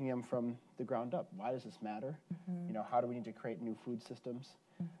taking them from the ground up. Why does this matter? Mm-hmm. You know, how do we need to create new food systems?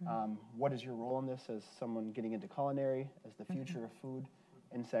 Mm-hmm. What is your role in this as someone getting into culinary, as the future of food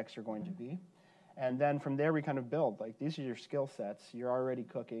insects are going to be? And then from there we kind of build, like, these are your skill sets. You're already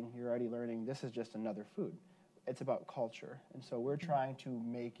cooking, you're already learning. This is just another food. It's about culture. And so we're trying to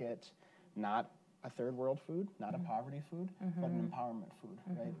make it not a third world food, not a poverty food, but an empowerment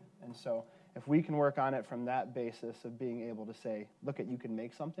food, right? And so if we can work on it from that basis of being able to say, look, you can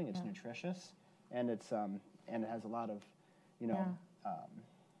make something, it's nutritious, and it's and it has a lot of,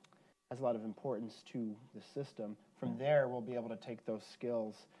 has a lot of importance to the system. From there, we'll be able to take those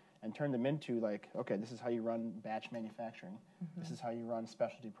skills and turn them into, like, okay, this is how you run batch manufacturing. This is how you run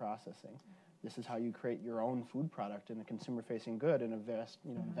specialty processing. This is how you create your own food product in a consumer-facing good in a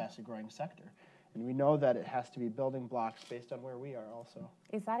vastly growing sector. And we know that it has to be building blocks based on where we are also.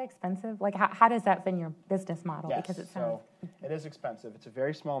 Is that expensive? Like, how does that fit in your business model? Yes, because it sounds... so it is expensive. It's a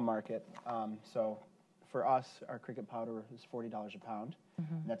very small market. So for us, our cricket powder is $40 a pound.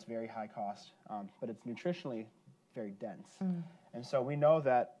 And that's very high cost, but it's nutritionally very dense. And so we know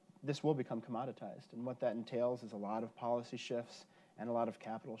that this will become commoditized. And what that entails is a lot of policy shifts and a lot of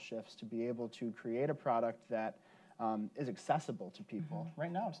capital shifts to be able to create a product that is accessible to people.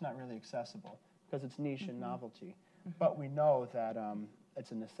 Right now, it's not really accessible because it's niche and novelty. But we know that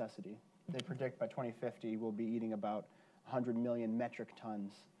it's a necessity. They predict by 2050 we'll be eating about 100 million metric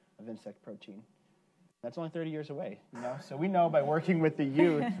tons of insect protein. That's only 30 years away, you know? So we know by working with the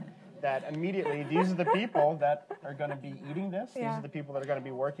youth that immediately these are the people that are going to be eating this. These are the people that are going to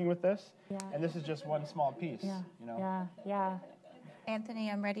be working with this. And this is just one small piece, you know? Anthony,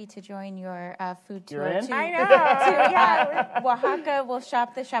 I'm ready to join your food tour. You're in? I know. Oaxaca. We'll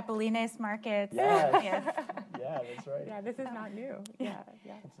shop the Chapulines markets. Yes. Yeah, that's right. Yeah, this is not new. Yeah.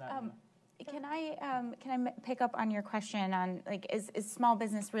 It's not new. Can I pick up on your question on, like, is small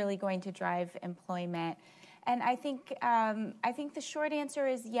business really going to drive employment? And I think the short answer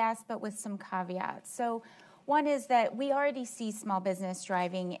is yes, but with some caveats. So one is that we already see small business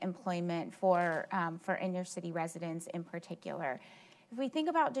driving employment for inner city residents in particular. If we think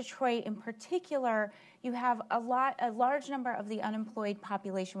about Detroit in particular, you have a large number of the unemployed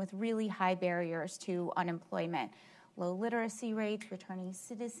population with really high barriers to unemployment. Low literacy rates, returning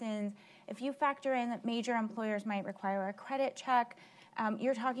citizens. If you factor in that major employers might require a credit check,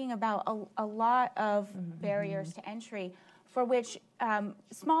 you're talking about a lot of barriers to entry for which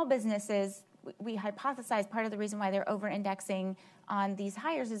small businesses, we hypothesize part of the reason why they're over-indexing on these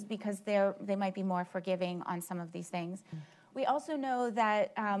hires is because they might be more forgiving on some of these things. We also know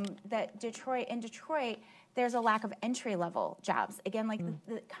that in Detroit, there's a lack of entry-level jobs. Again, like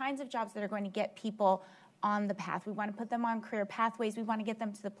the kinds of jobs that are going to get people on the path. We want to put them on career pathways. We want to get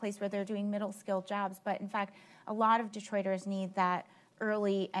them to the place where they're doing middle skill jobs. But in fact, a lot of Detroiters need that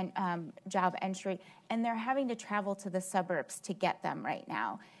early job entry, and they're having to travel to the suburbs to get them right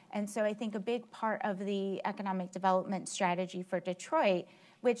now. And so I think a big part of the economic development strategy for Detroit,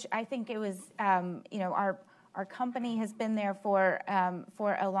 which I think it was, our company has been there for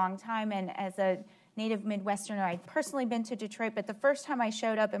a long time, and as a native Midwesterner, I'd personally been to Detroit, but the first time I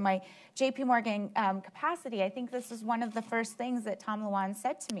showed up in my JP Morgan capacity, I think this was one of the first things that Tom Lewan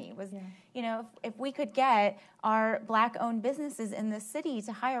said to me was, if we could get our Black-owned businesses in this city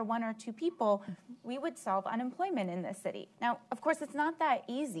to hire 1 or 2 people, we would solve unemployment in this city. Now, of course, it's not that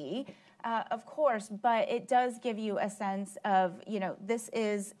easy, of course, but it does give you a sense of, this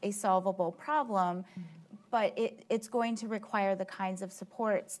is a solvable problem, but it's going to require the kinds of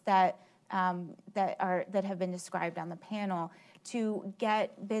supports that have been described on the panel to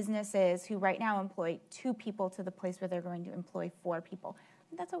get businesses who right now employ 2 people to the place where they're going to employ 4 people.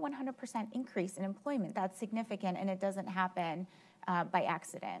 That's a 100% increase in employment. That's significant, and it doesn't happen by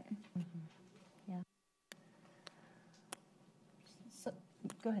accident. Yeah. So,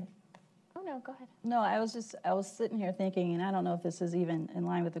 go ahead. Oh, no, go ahead. No, I was sitting here thinking, and I don't know if this is even in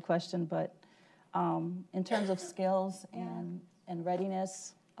line with the question, but in terms of skills and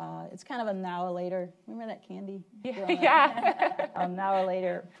readiness, it's kind of a now or later. Remember that candy? Yeah. Now or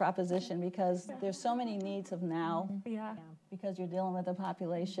later proposition, because there's so many needs of now. Yeah. Because you're dealing with a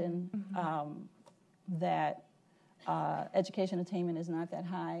population that education attainment is not that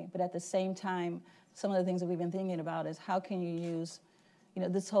high. But at the same time, some of the things that we've been thinking about is how can you use,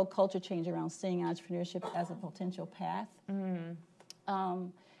 this whole culture change around seeing entrepreneurship as a potential path.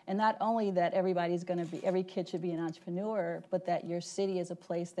 And not only that every kid should be an entrepreneur, but that your city is a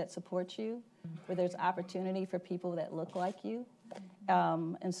place that supports you, where there's opportunity for people that look like you.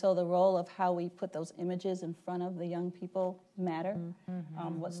 And so the role of how we put those images in front of the young people matter.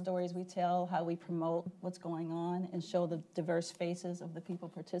 What stories we tell, how we promote what's going on, and show the diverse faces of the people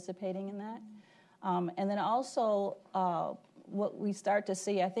participating in that. And then also what we start to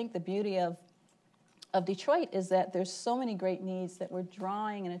see, I think the beauty of Detroit is that there's so many great needs that we're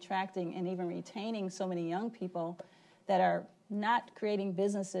drawing and attracting and even retaining so many young people that are not creating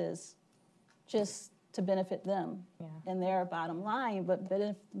businesses just to benefit them and their bottom line, but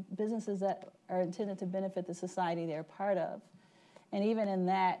businesses that are intended to benefit the society they're part of. And even in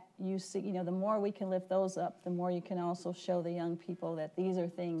that, you see, the more we can lift those up, the more you can also show the young people that these are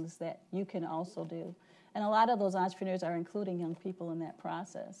things that you can also do. And a lot of those entrepreneurs are including young people in that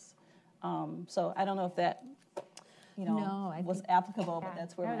process. So I don't know if that, was applicable, but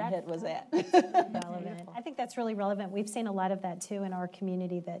that's where my head was at. Relevant. I think that's really relevant. We've seen a lot of that too in our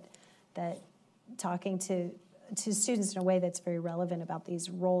community. That talking to students in a way that's very relevant about these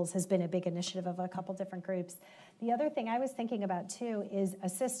roles has been a big initiative of a couple different groups. The other thing I was thinking about too is a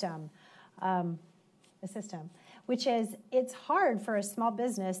system, which is it's hard for a small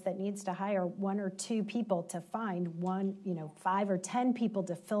business that needs to hire 1 or 2 people to find 5 or 10 people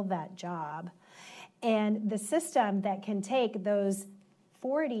to fill that job. And the system that can take those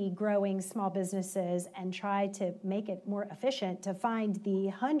 40 growing small businesses and try to make it more efficient to find the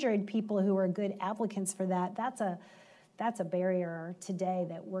 100 people who are good applicants for that, that's a barrier today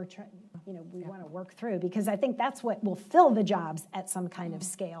that we're we want to work through, because I think that's what will fill the jobs at some kind of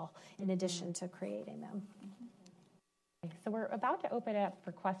scale in addition to creating them. So we're about to open it up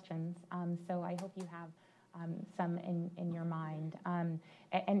for questions, so I hope you have some in your mind.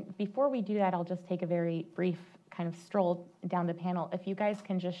 And before we do that, I'll just take a very brief kind of stroll down the panel. If you guys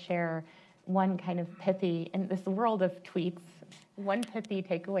can just share one kind of pithy, in this world of tweets, one pithy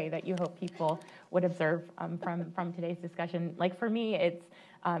takeaway that you hope people would observe from today's discussion. Like for me, it's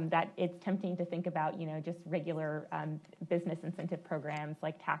that it's tempting to think about, just regular business incentive programs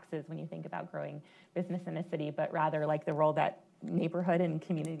like taxes when you think about growing business in a city, but rather like the role that neighborhood and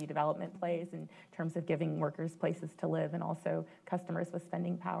community development plays in terms of giving workers places to live and also customers with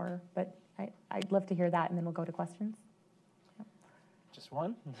spending power. But I'd love to hear that, and then we'll go to questions. Just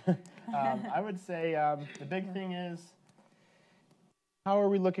one? I would say the big thing is, how are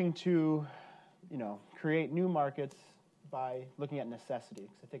we looking to, create new markets by looking at necessity?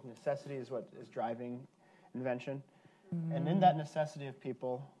 Because I think necessity is what is driving invention. And in that necessity of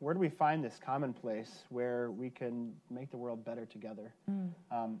people, where do we find this common place where we can make the world better together?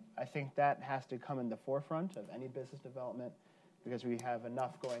 I think that has to come in the forefront of any business development, because we have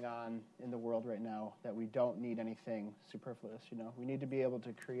enough going on in the world right now that we don't need anything superfluous. We need to be able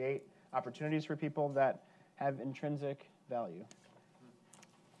to create opportunities for people that have intrinsic value.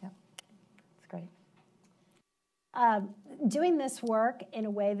 Yep, that's great. Doing this work in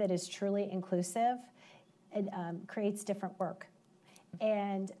a way that is truly inclusive it creates different work.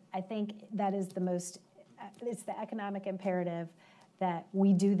 And I think that is it's the economic imperative that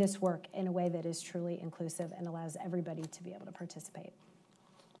we do this work in a way that is truly inclusive and allows everybody to be able to participate.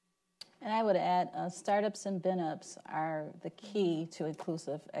 And I would add, startups and bin-ups are the key to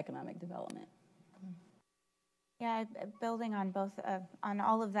inclusive economic development. Yeah, building on both, on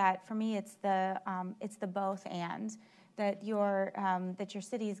all of that, for me, it's the both and that your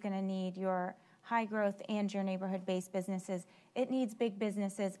city is going to need your high growth and your neighborhood-based businesses. It needs big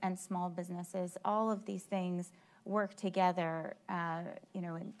businesses and small businesses. All of these things work together,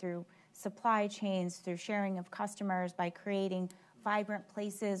 and through supply chains, through sharing of customers, by creating vibrant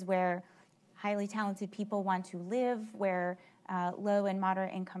places where highly talented people want to live, where low and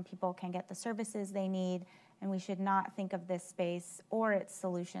moderate income people can get the services they need, and we should not think of this space or its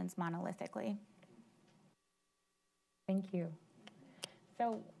solutions monolithically. Thank you.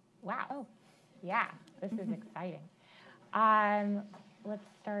 So, wow. Oh, yeah, this is exciting. Let's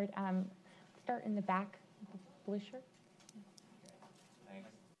start in the back, blue shirt. Thanks.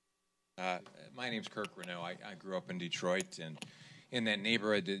 My name's Kirk Renault. I grew up in Detroit, and in that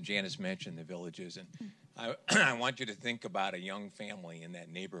neighborhood that Janice mentioned, the Villages, and I want you to think about a young family in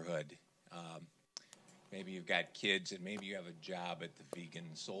that neighborhood. Maybe you've got kids, and maybe you have a job at the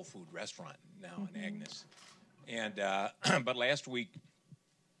vegan soul food restaurant now in Agnes. And but last week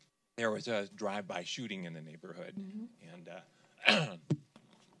there was a drive-by shooting in the neighborhood, and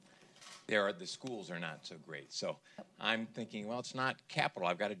the schools are not so great. So I'm thinking, well, it's not capital.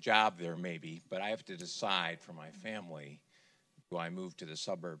 I've got a job there maybe, but I have to decide for my family, do I move to the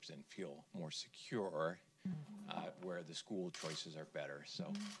suburbs and feel more secure where the school choices are better?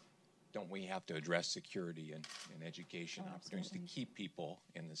 So don't we have to address security and education opportunities to keep people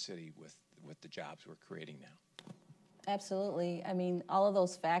in the city with the jobs we're creating now? Absolutely. I mean, all of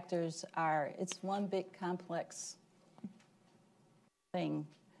those factors it's one big complex thing.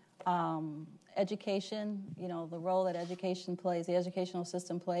 Education, the role that education plays, the educational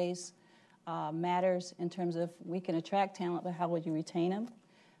system plays, matters in terms of we can attract talent, but how would you retain them?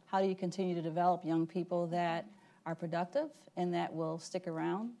 How do you continue to develop young people that are productive and that will stick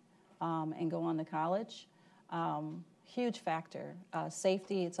around and go on to college? Huge factor.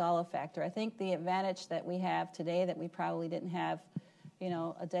 Safety, it's all a factor. I think the advantage that we have today that we probably didn't have,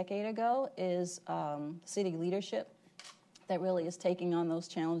 a decade ago is city leadership that really is taking on those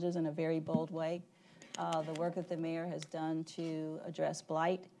challenges in a very bold way. The work that the mayor has done to address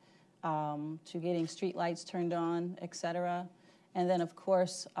blight, to getting street lights turned on, et cetera. And then, of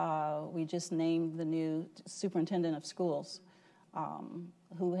course, we just named the new superintendent of schools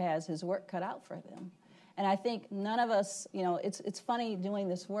who has his work cut out for them. And I think none of us, it's funny doing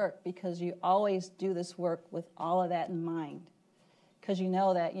this work because you always do this work with all of that in mind. Because you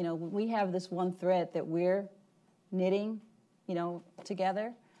know that, we have this one thread that we're knitting,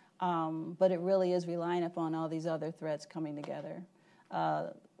 together. But it really is relying upon all these other threads coming together.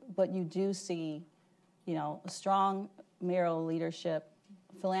 But you do see, a strong mayoral leadership,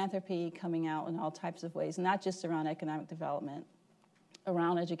 philanthropy coming out in all types of ways, not just around economic development,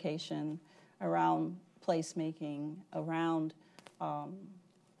 around education, around placemaking, around all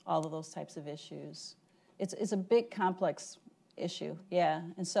of those types of issues. It's a big, complex issue, yeah.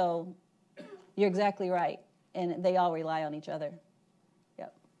 And so you're exactly right. And they all rely on each other.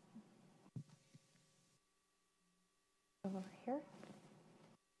 Yep. Over here.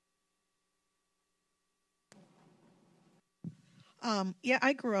 Yeah,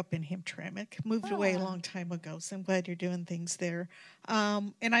 I grew up in Hamtramck, moved away a long time ago, so I'm glad you're doing things there.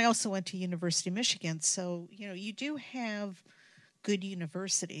 And I also went to University of Michigan, so, you do have good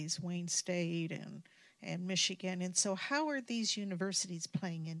universities, Wayne State and Michigan. And so how are these universities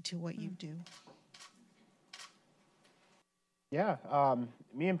playing into what you do? Yeah,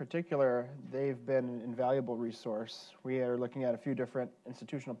 me in particular, they've been an invaluable resource. We are looking at a few different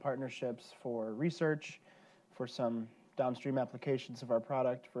institutional partnerships for research, for some downstream applications of our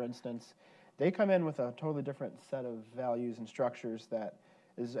product, for instance. They come in with a totally different set of values and structures that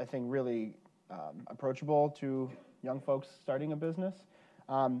is, I think, really approachable to young folks starting a business.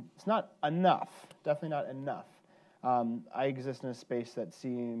 It's not enough, definitely not enough. I exist in a space that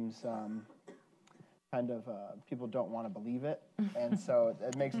seems people don't want to believe it, and so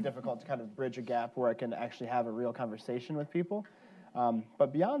it makes it difficult to kind of bridge a gap where I can actually have a real conversation with people.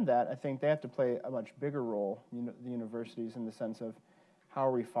 But beyond that, I think they have to play a much bigger role, the universities, in the sense of how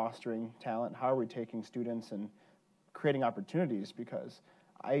are we fostering talent, how are we taking students and creating opportunities, because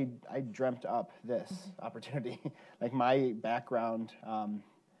I dreamt up this opportunity. Like my background,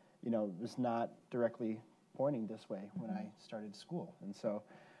 was not directly pointing this way when I started school, and so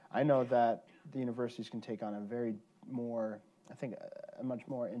I know that the universities can take on a very more, I think, a much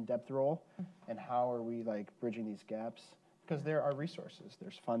more in-depth role. And how are we like bridging these gaps? Because there are resources,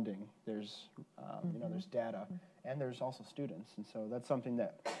 there's funding, there's there's data, and there's also students, and so that's something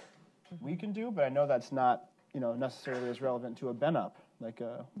that we can do. But I know that's not necessarily as relevant to a BEN-UP, like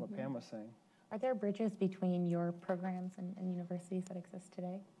what Pam was saying. Are there bridges between your programs and universities that exist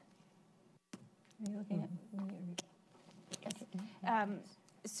today? Are you looking at?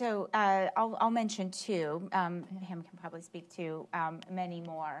 So I'll mention two. Pam can probably speak to many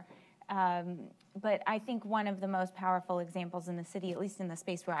more. But I think one of the most powerful examples in the city, at least in the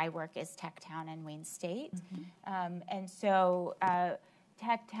space where I work, is Techtown and Wayne State. And so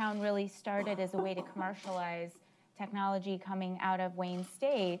Techtown really started as a way to commercialize technology coming out of Wayne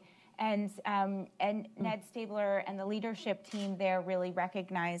State. And Ned Stabler and the leadership team there really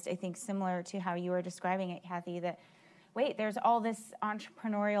recognized, I think similar to how you were describing it, Kathy, that wait, there's all this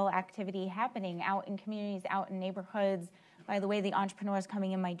entrepreneurial activity happening out in communities, out in neighborhoods. By the way, the entrepreneurs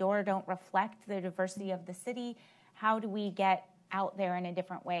coming in my door don't reflect the diversity of the city. How do we get out there in a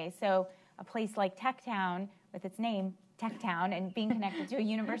different way? So a place like Techtown, with its name, Techtown, and being connected to a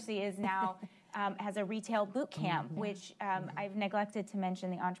university is now has a retail boot camp, which I've neglected to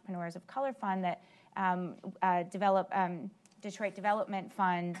mention the Entrepreneurs of Color Fund that Detroit Development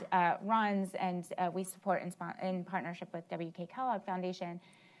Fund runs, and we support in partnership with W.K. Kellogg Foundation.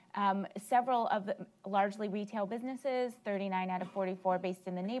 Several of the largely retail businesses, 39 out of 44 based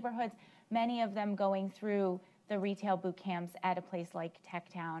in the neighborhoods, many of them going through the retail boot camps at a place like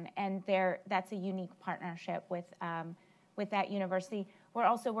Techtown, and that's a unique partnership with that university. We're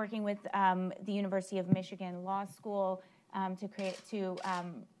also working with the University of Michigan Law School to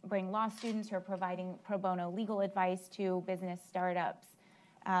bring law students who are providing pro bono legal advice to business startups.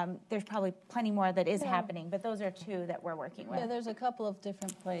 There's probably plenty more that is happening, but those are two that we're working with. Yeah, there's a couple of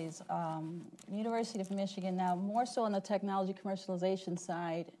different plays. University of Michigan now more so on the technology commercialization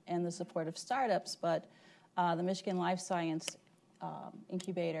side and the support of startups, but the Michigan Life Science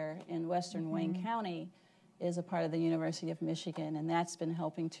Incubator in Western Wayne County is a part of the University of Michigan, and that's been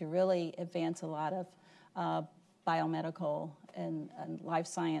helping to really advance a lot of biomedical and life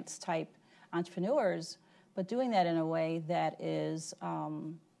science type entrepreneurs, but doing that in a way that is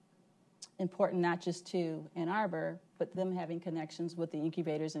important not just to Ann Arbor, but them having connections with the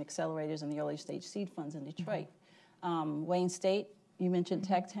incubators and accelerators and the early stage seed funds in Detroit. Wayne State, you mentioned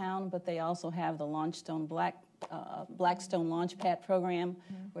Techtown, but they also have the Blackstone Launchpad program,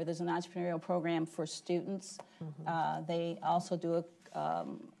 where there's an entrepreneurial program for students. They also do a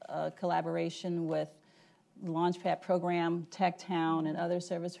collaboration with the Launchpad program, Techtown, and other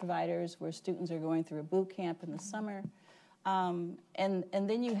service providers where students are going through a boot camp in the summer. And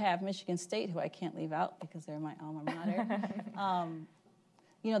then you have Michigan State, who I can't leave out because they're my alma mater.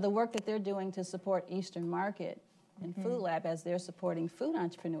 The work that they're doing to support Eastern Market and Food Lab as they're supporting food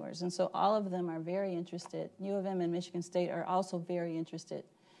entrepreneurs. And so all of them are very interested. U of M and Michigan State are also very interested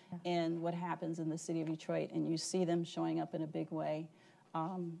in what happens in the city of Detroit, and you see them showing up in a big way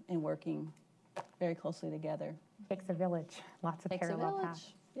and working very closely together. Takes a village. Lots of parallel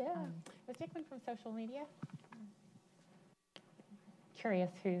paths. Yeah. Let's take one from social media.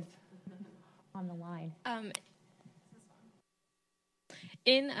 Curious who's on the line.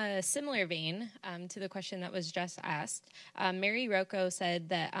 In a similar vein to the question that was just asked, Mary Rocco said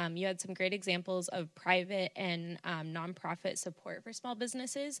that you had some great examples of private and nonprofit support for small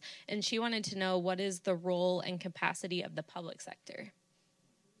businesses, and she wanted to know what is the role and capacity of the public sector.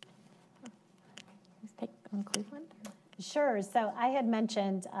 Let's take on Cleveland. Sure. So I had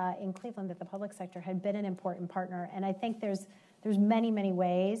mentioned in Cleveland that the public sector had been an important partner, and I think there's many, many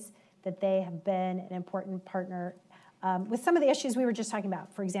ways that they have been an important partner with some of the issues we were just talking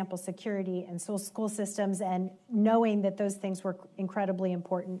about, for example, security and school systems, and knowing that those things were incredibly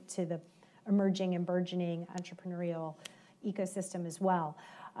important to the emerging and burgeoning entrepreneurial ecosystem as well.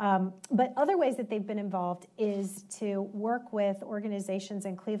 But other ways that they've been involved is to work with organizations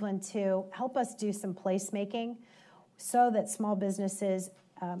in Cleveland to help us do some placemaking so that small businesses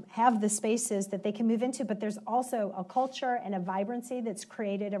have the spaces that they can move into, but there's also a culture and a vibrancy that's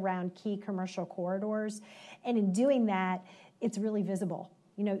created around key commercial corridors. And in doing that, it's really visible.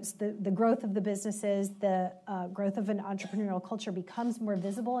 It's the growth of the businesses, the growth of an entrepreneurial culture becomes more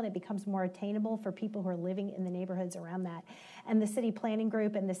visible, and it becomes more attainable for people who are living in the neighborhoods around that. And the city planning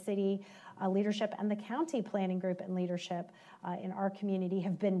group and the city leadership and the county planning group and leadership in our community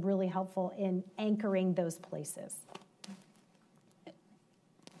have been really helpful in anchoring those places.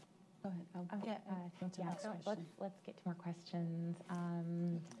 Go ahead. Let's get to more questions. Go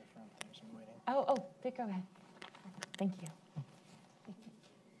ahead. Thank you.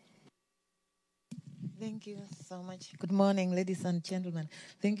 Thank you so much. Good morning, ladies and gentlemen.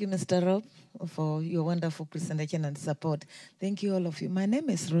 Thank you, Mr. Rob, for your wonderful presentation and support. Thank you, all of you. My name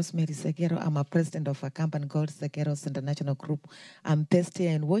is Rosemary Sekero. I'm a president of a company called Sekero's International Group. I'm based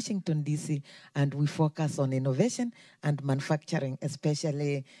here in Washington, D.C., and we focus on innovation and manufacturing,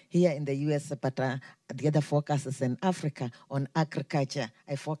 especially here in the U.S., but the other focus is in Africa on agriculture.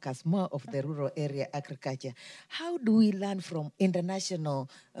 I focus more of the rural area agriculture. How do we learn from international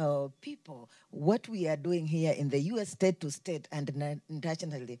people what we are doing here in the U.S. state to state and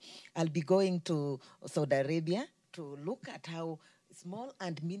internationally? I'll be going to Saudi Arabia to look at how small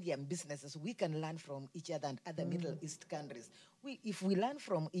and medium businesses, we can learn from each other and other Middle East countries. If we learn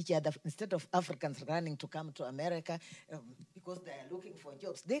from each other, instead of Africans running to come to America because they are looking for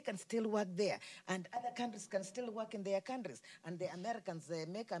jobs, they can still work there. And other countries can still work in their countries. And the Americans, they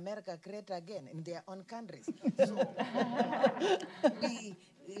make America great again in their own countries. So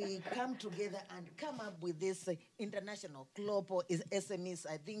we come together and come up with this international global SMEs.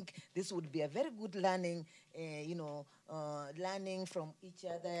 I think this would be a very good learning, learning from each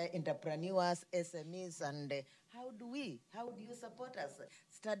other, entrepreneurs, SMEs, and how do you support us?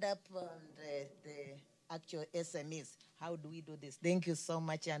 Startup and the actual SMEs. How do we do this? Thank you so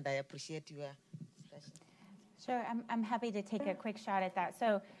much, and I appreciate your discussion. Sure, I'm happy to take a quick shot at that.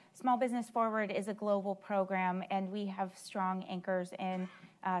 So Small Business Forward is a global program, and we have strong anchors in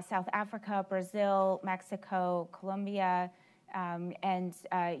South Africa, Brazil, Mexico, Colombia, and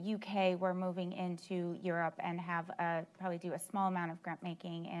UK. We're moving into Europe and have probably do a small amount of grant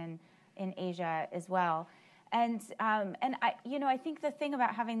making in Asia as well. And I think the thing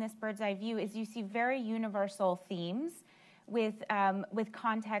about having this bird's eye view is you see very universal themes with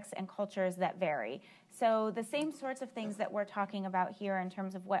contexts and cultures that vary. So the same sorts of things that we're talking about here in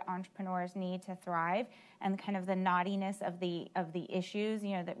terms of what entrepreneurs need to thrive and kind of the knottiness of the issues,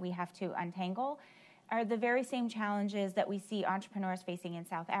 that we have to untangle, are the very same challenges that we see entrepreneurs facing in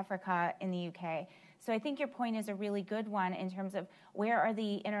South Africa, in the UK. So I think your point is a really good one in terms of where are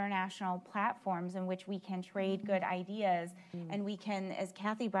the international platforms in which we can trade good ideas, and we can, as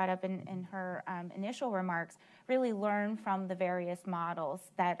Kathy brought up in her initial remarks, really learn from the various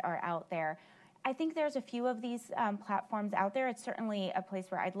models that are out there. I think there's a few of these platforms out there. It's certainly a place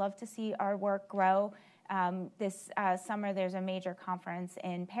where I'd love to see our work grow. This summer, there's a major conference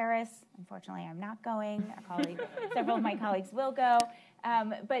in Paris. Unfortunately, I'm not going. Several of my colleagues will go.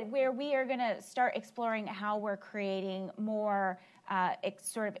 But where we are going to start exploring how we're creating more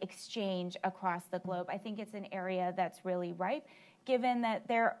sort of exchange across the globe. I think it's an area that's really ripe, given that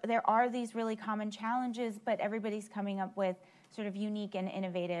there are these really common challenges, but everybody's coming up with sort of unique and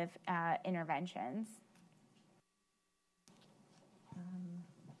innovative interventions.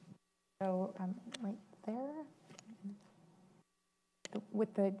 Right there,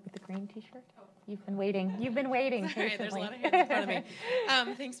 with the green T-shirt. You've been waiting. Sorry, there's a lot of hands in front of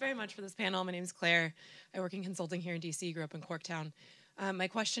me. Thanks very much for this panel. My name is Claire. I work in consulting here in DC. Grew up in Corktown. My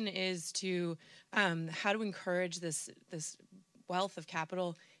question is to how to encourage this wealth of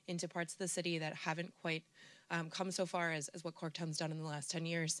capital into parts of the city that haven't quite come so far as what Corktown's done in the last 10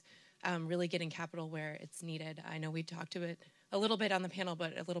 years. Really getting capital where it's needed. I know we talked to it a little bit on the panel,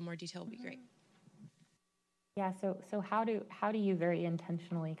 but a little more detail would be great. Yeah. So how do you very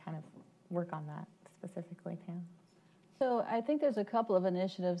intentionally kind of work on that specifically, Pam? So I think there's a couple of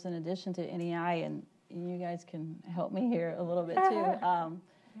initiatives in addition to NEI, and you guys can help me here a little bit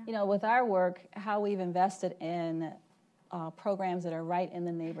too. With our work, how we've invested in programs that are right in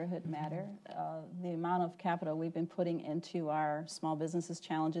the neighborhood matter. The amount of capital we've been putting into our small businesses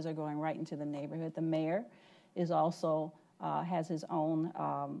challenges are going right into the neighborhood. The mayor is also has his own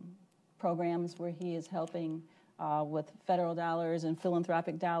programs where he is helping with federal dollars and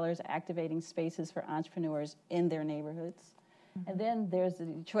philanthropic dollars, activating spaces for entrepreneurs in their neighborhoods. And then there's the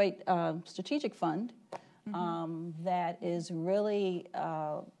Detroit Strategic Fund that is really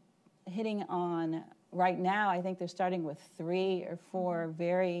hitting on, right now, I think they're starting with 3 or 4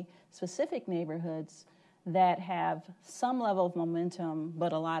 very specific neighborhoods that have some level of momentum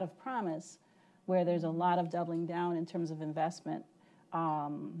but a lot of promise, where there's a lot of doubling down in terms of investment,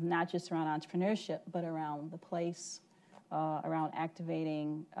 not just around entrepreneurship, but around the place, around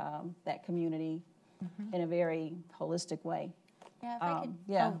activating that community in a very holistic way. Yeah, if I could.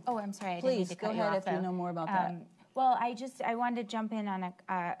 Oh, I'm sorry. I didn't mean to cut you off. Please, go ahead if you know more about that. Well, I wanted to jump in on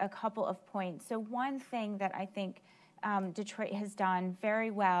a couple of points. So one thing that I think Detroit has done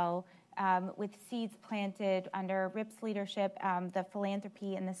very well with seeds planted under Rip's leadership, the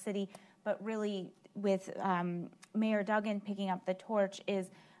philanthropy in the city, but really with Mayor Duggan picking up the torch,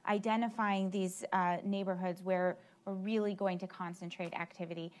 is identifying these neighborhoods where we're really going to concentrate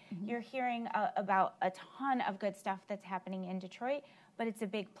activity. You're hearing about a ton of good stuff that's happening in Detroit, but it's a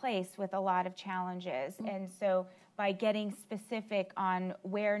big place with a lot of challenges. And so by getting specific on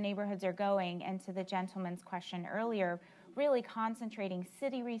where neighborhoods are going, and to the gentleman's question earlier, really concentrating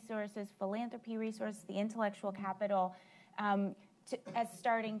city resources, philanthropy resources, the intellectual capital, as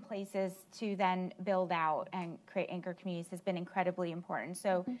starting places to then build out and create anchor communities has been incredibly important.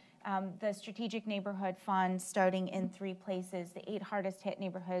 So the Strategic Neighborhood Fund starting in 3 places, the 8 hardest hit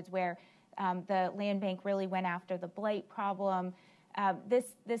neighborhoods where the land bank really went after the blight problem.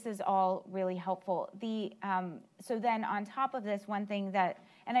 This is all really helpful. So then on top of this, one thing that,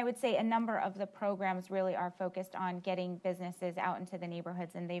 and I would say a number of the programs really are focused on getting businesses out into the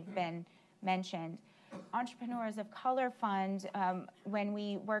neighborhoods, and they've been mentioned. Entrepreneurs of Color Fund, when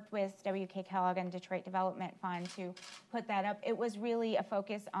we worked with W.K. Kellogg and Detroit Development Fund to put that up, it was really a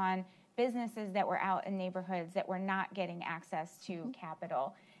focus on businesses that were out in neighborhoods that were not getting access to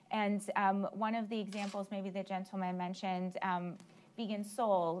capital. And one of the examples, maybe the gentleman mentioned, Vegan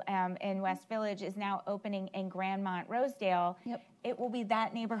Soul in West Village is now opening in Grandmont, Rosedale. It will be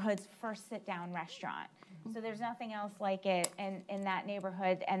that neighborhood's first sit-down restaurant. So there's nothing else like it in that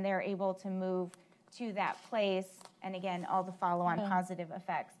neighborhood, and they're able to move to that place, and again, all the follow-on positive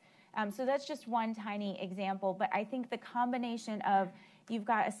effects. So that's just one tiny example, but I think the combination of you've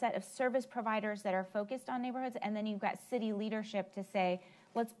got a set of service providers that are focused on neighborhoods, and then you've got city leadership to say,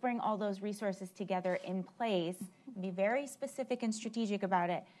 let's bring all those resources together in place, be very specific and strategic about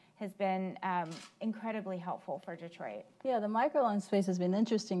it, has been incredibly helpful for Detroit. Yeah, the microloan space has been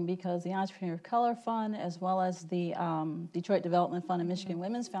interesting because the Entrepreneur of Color Fund, as well as the Detroit Development Fund and Michigan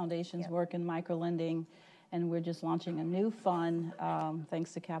Women's Foundations work in microlending, and we're just launching a new fund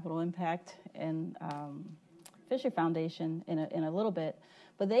thanks to Capital Impact and Fisher Foundation in a little bit.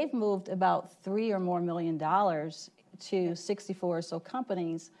 But they've moved about $3 or more million to 64 or so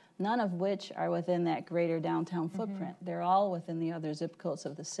companies, none of which are within that greater downtown footprint. They're all within the other zip codes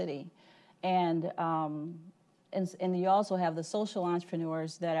of the city. And you also have the social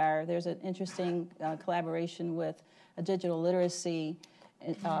entrepreneurs that are, there's an interesting collaboration with a digital literacy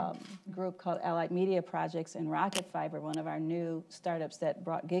group called Allied Media Projects and Rocket Fiber, one of our new startups that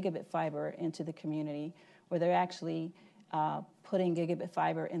brought gigabit fiber into the community, where they're actually putting gigabit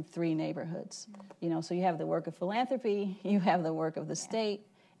fiber in 3 neighborhoods. You know, so you have the work of philanthropy, you have the work of the state,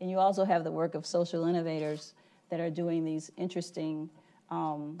 and you also have the work of social innovators that are doing these interesting,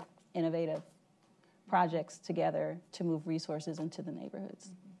 innovative projects together to move resources into the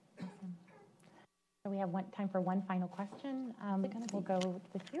neighborhoods. So we have time for one final question. We'll go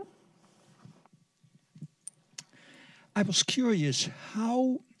with you. I was curious,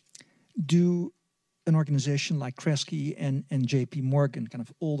 how do an organization like Kresge and JP Morgan, kind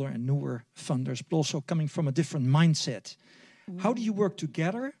of older and newer funders, but also coming from a different mindset, how do you work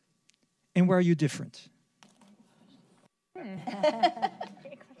together, and where are you different?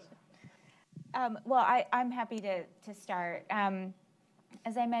 Well, I'm happy to start.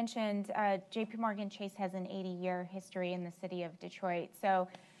 As I mentioned, JP Morgan Chase has an 80-year history in the city of Detroit. So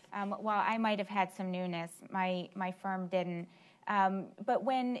while I might have had some newness, my firm didn't. But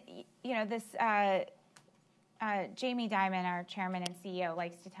when, you know, this Jamie Dimon, our chairman and CEO,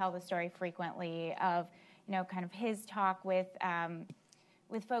 likes to tell the story frequently of, you know, kind of his talk with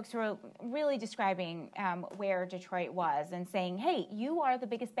folks who are really describing where Detroit was and saying, hey, you are the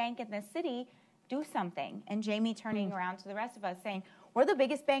biggest bank in this city, do something. And Jamie turning around to the rest of us saying, we're the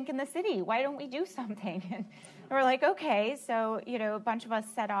biggest bank in the city, why don't we do something? And we're like, okay. So, you know, a bunch of us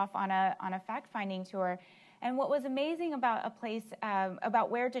set off on a fact-finding tour. And what was amazing about a place, about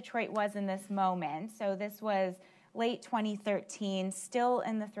where Detroit was in this moment, so this was late 2013, still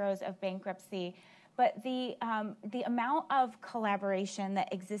in the throes of bankruptcy, but the amount of collaboration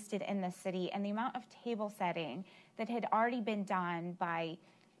that existed in the city and the amount of table setting that had already been done by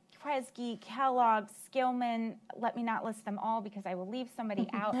Kresge, Kellogg, Skillman, let me not list them all because I will leave somebody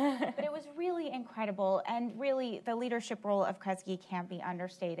out, but it was really incredible, and really the leadership role of Kresge can't be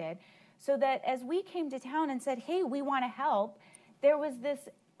understated. So that as we came to town and said, hey, we want to help, there was this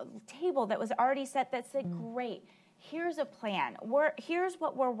table that was already set that said, great, here's a plan. Here's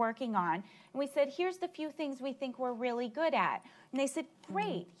what we're working on. And we said, here's the few things we think we're really good at. And they said,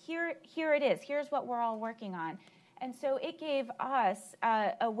 great, here it is. Here's what we're all working on. And so it gave us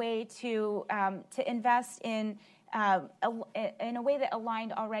a way to invest in a way that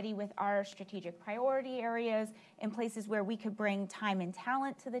aligned already with our strategic priority areas, in places where we could bring time and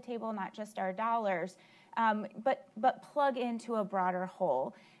talent to the table, not just our dollars, but plug into a broader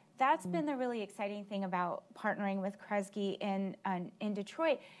whole. that's been the really exciting thing about partnering with Kresge in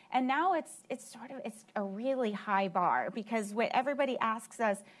Detroit. And now it's a really high bar, because when everybody asks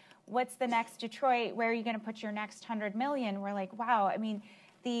us, what's the next Detroit? Where are you going to put your next 100 million? We're like, wow. I mean,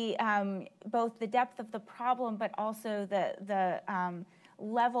 both the depth of the problem, but also the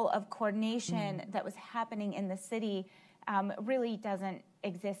level of coordination that was happening in the city really doesn't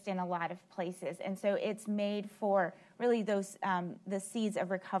exist in a lot of places. And so it's made for really those, the seeds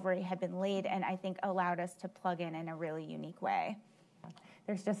of recovery had been laid, and I think allowed us to plug in a really unique way.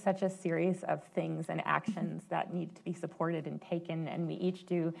 There's just such a series of things and actions that need to be supported and taken, and we each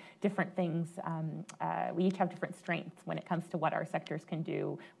do different things. We each have different strengths when it comes to what our sectors can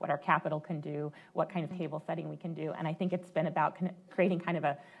do, what our capital can do, what kind of table setting we can do. And I think it's been about creating kind of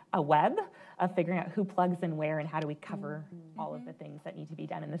a web of figuring out who plugs in where and how do we cover all of the things that need to be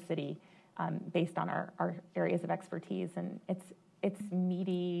done in the city based on our areas of expertise. And it's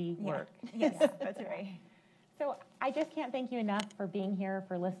meaty work. Yes, that's right. So I just can't thank you enough for being here,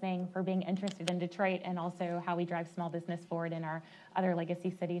 for listening, for being interested in Detroit, and also how we drive small business forward in our other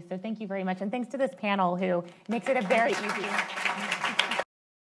legacy cities. So thank you very much. And thanks to this panel who makes it a very easy.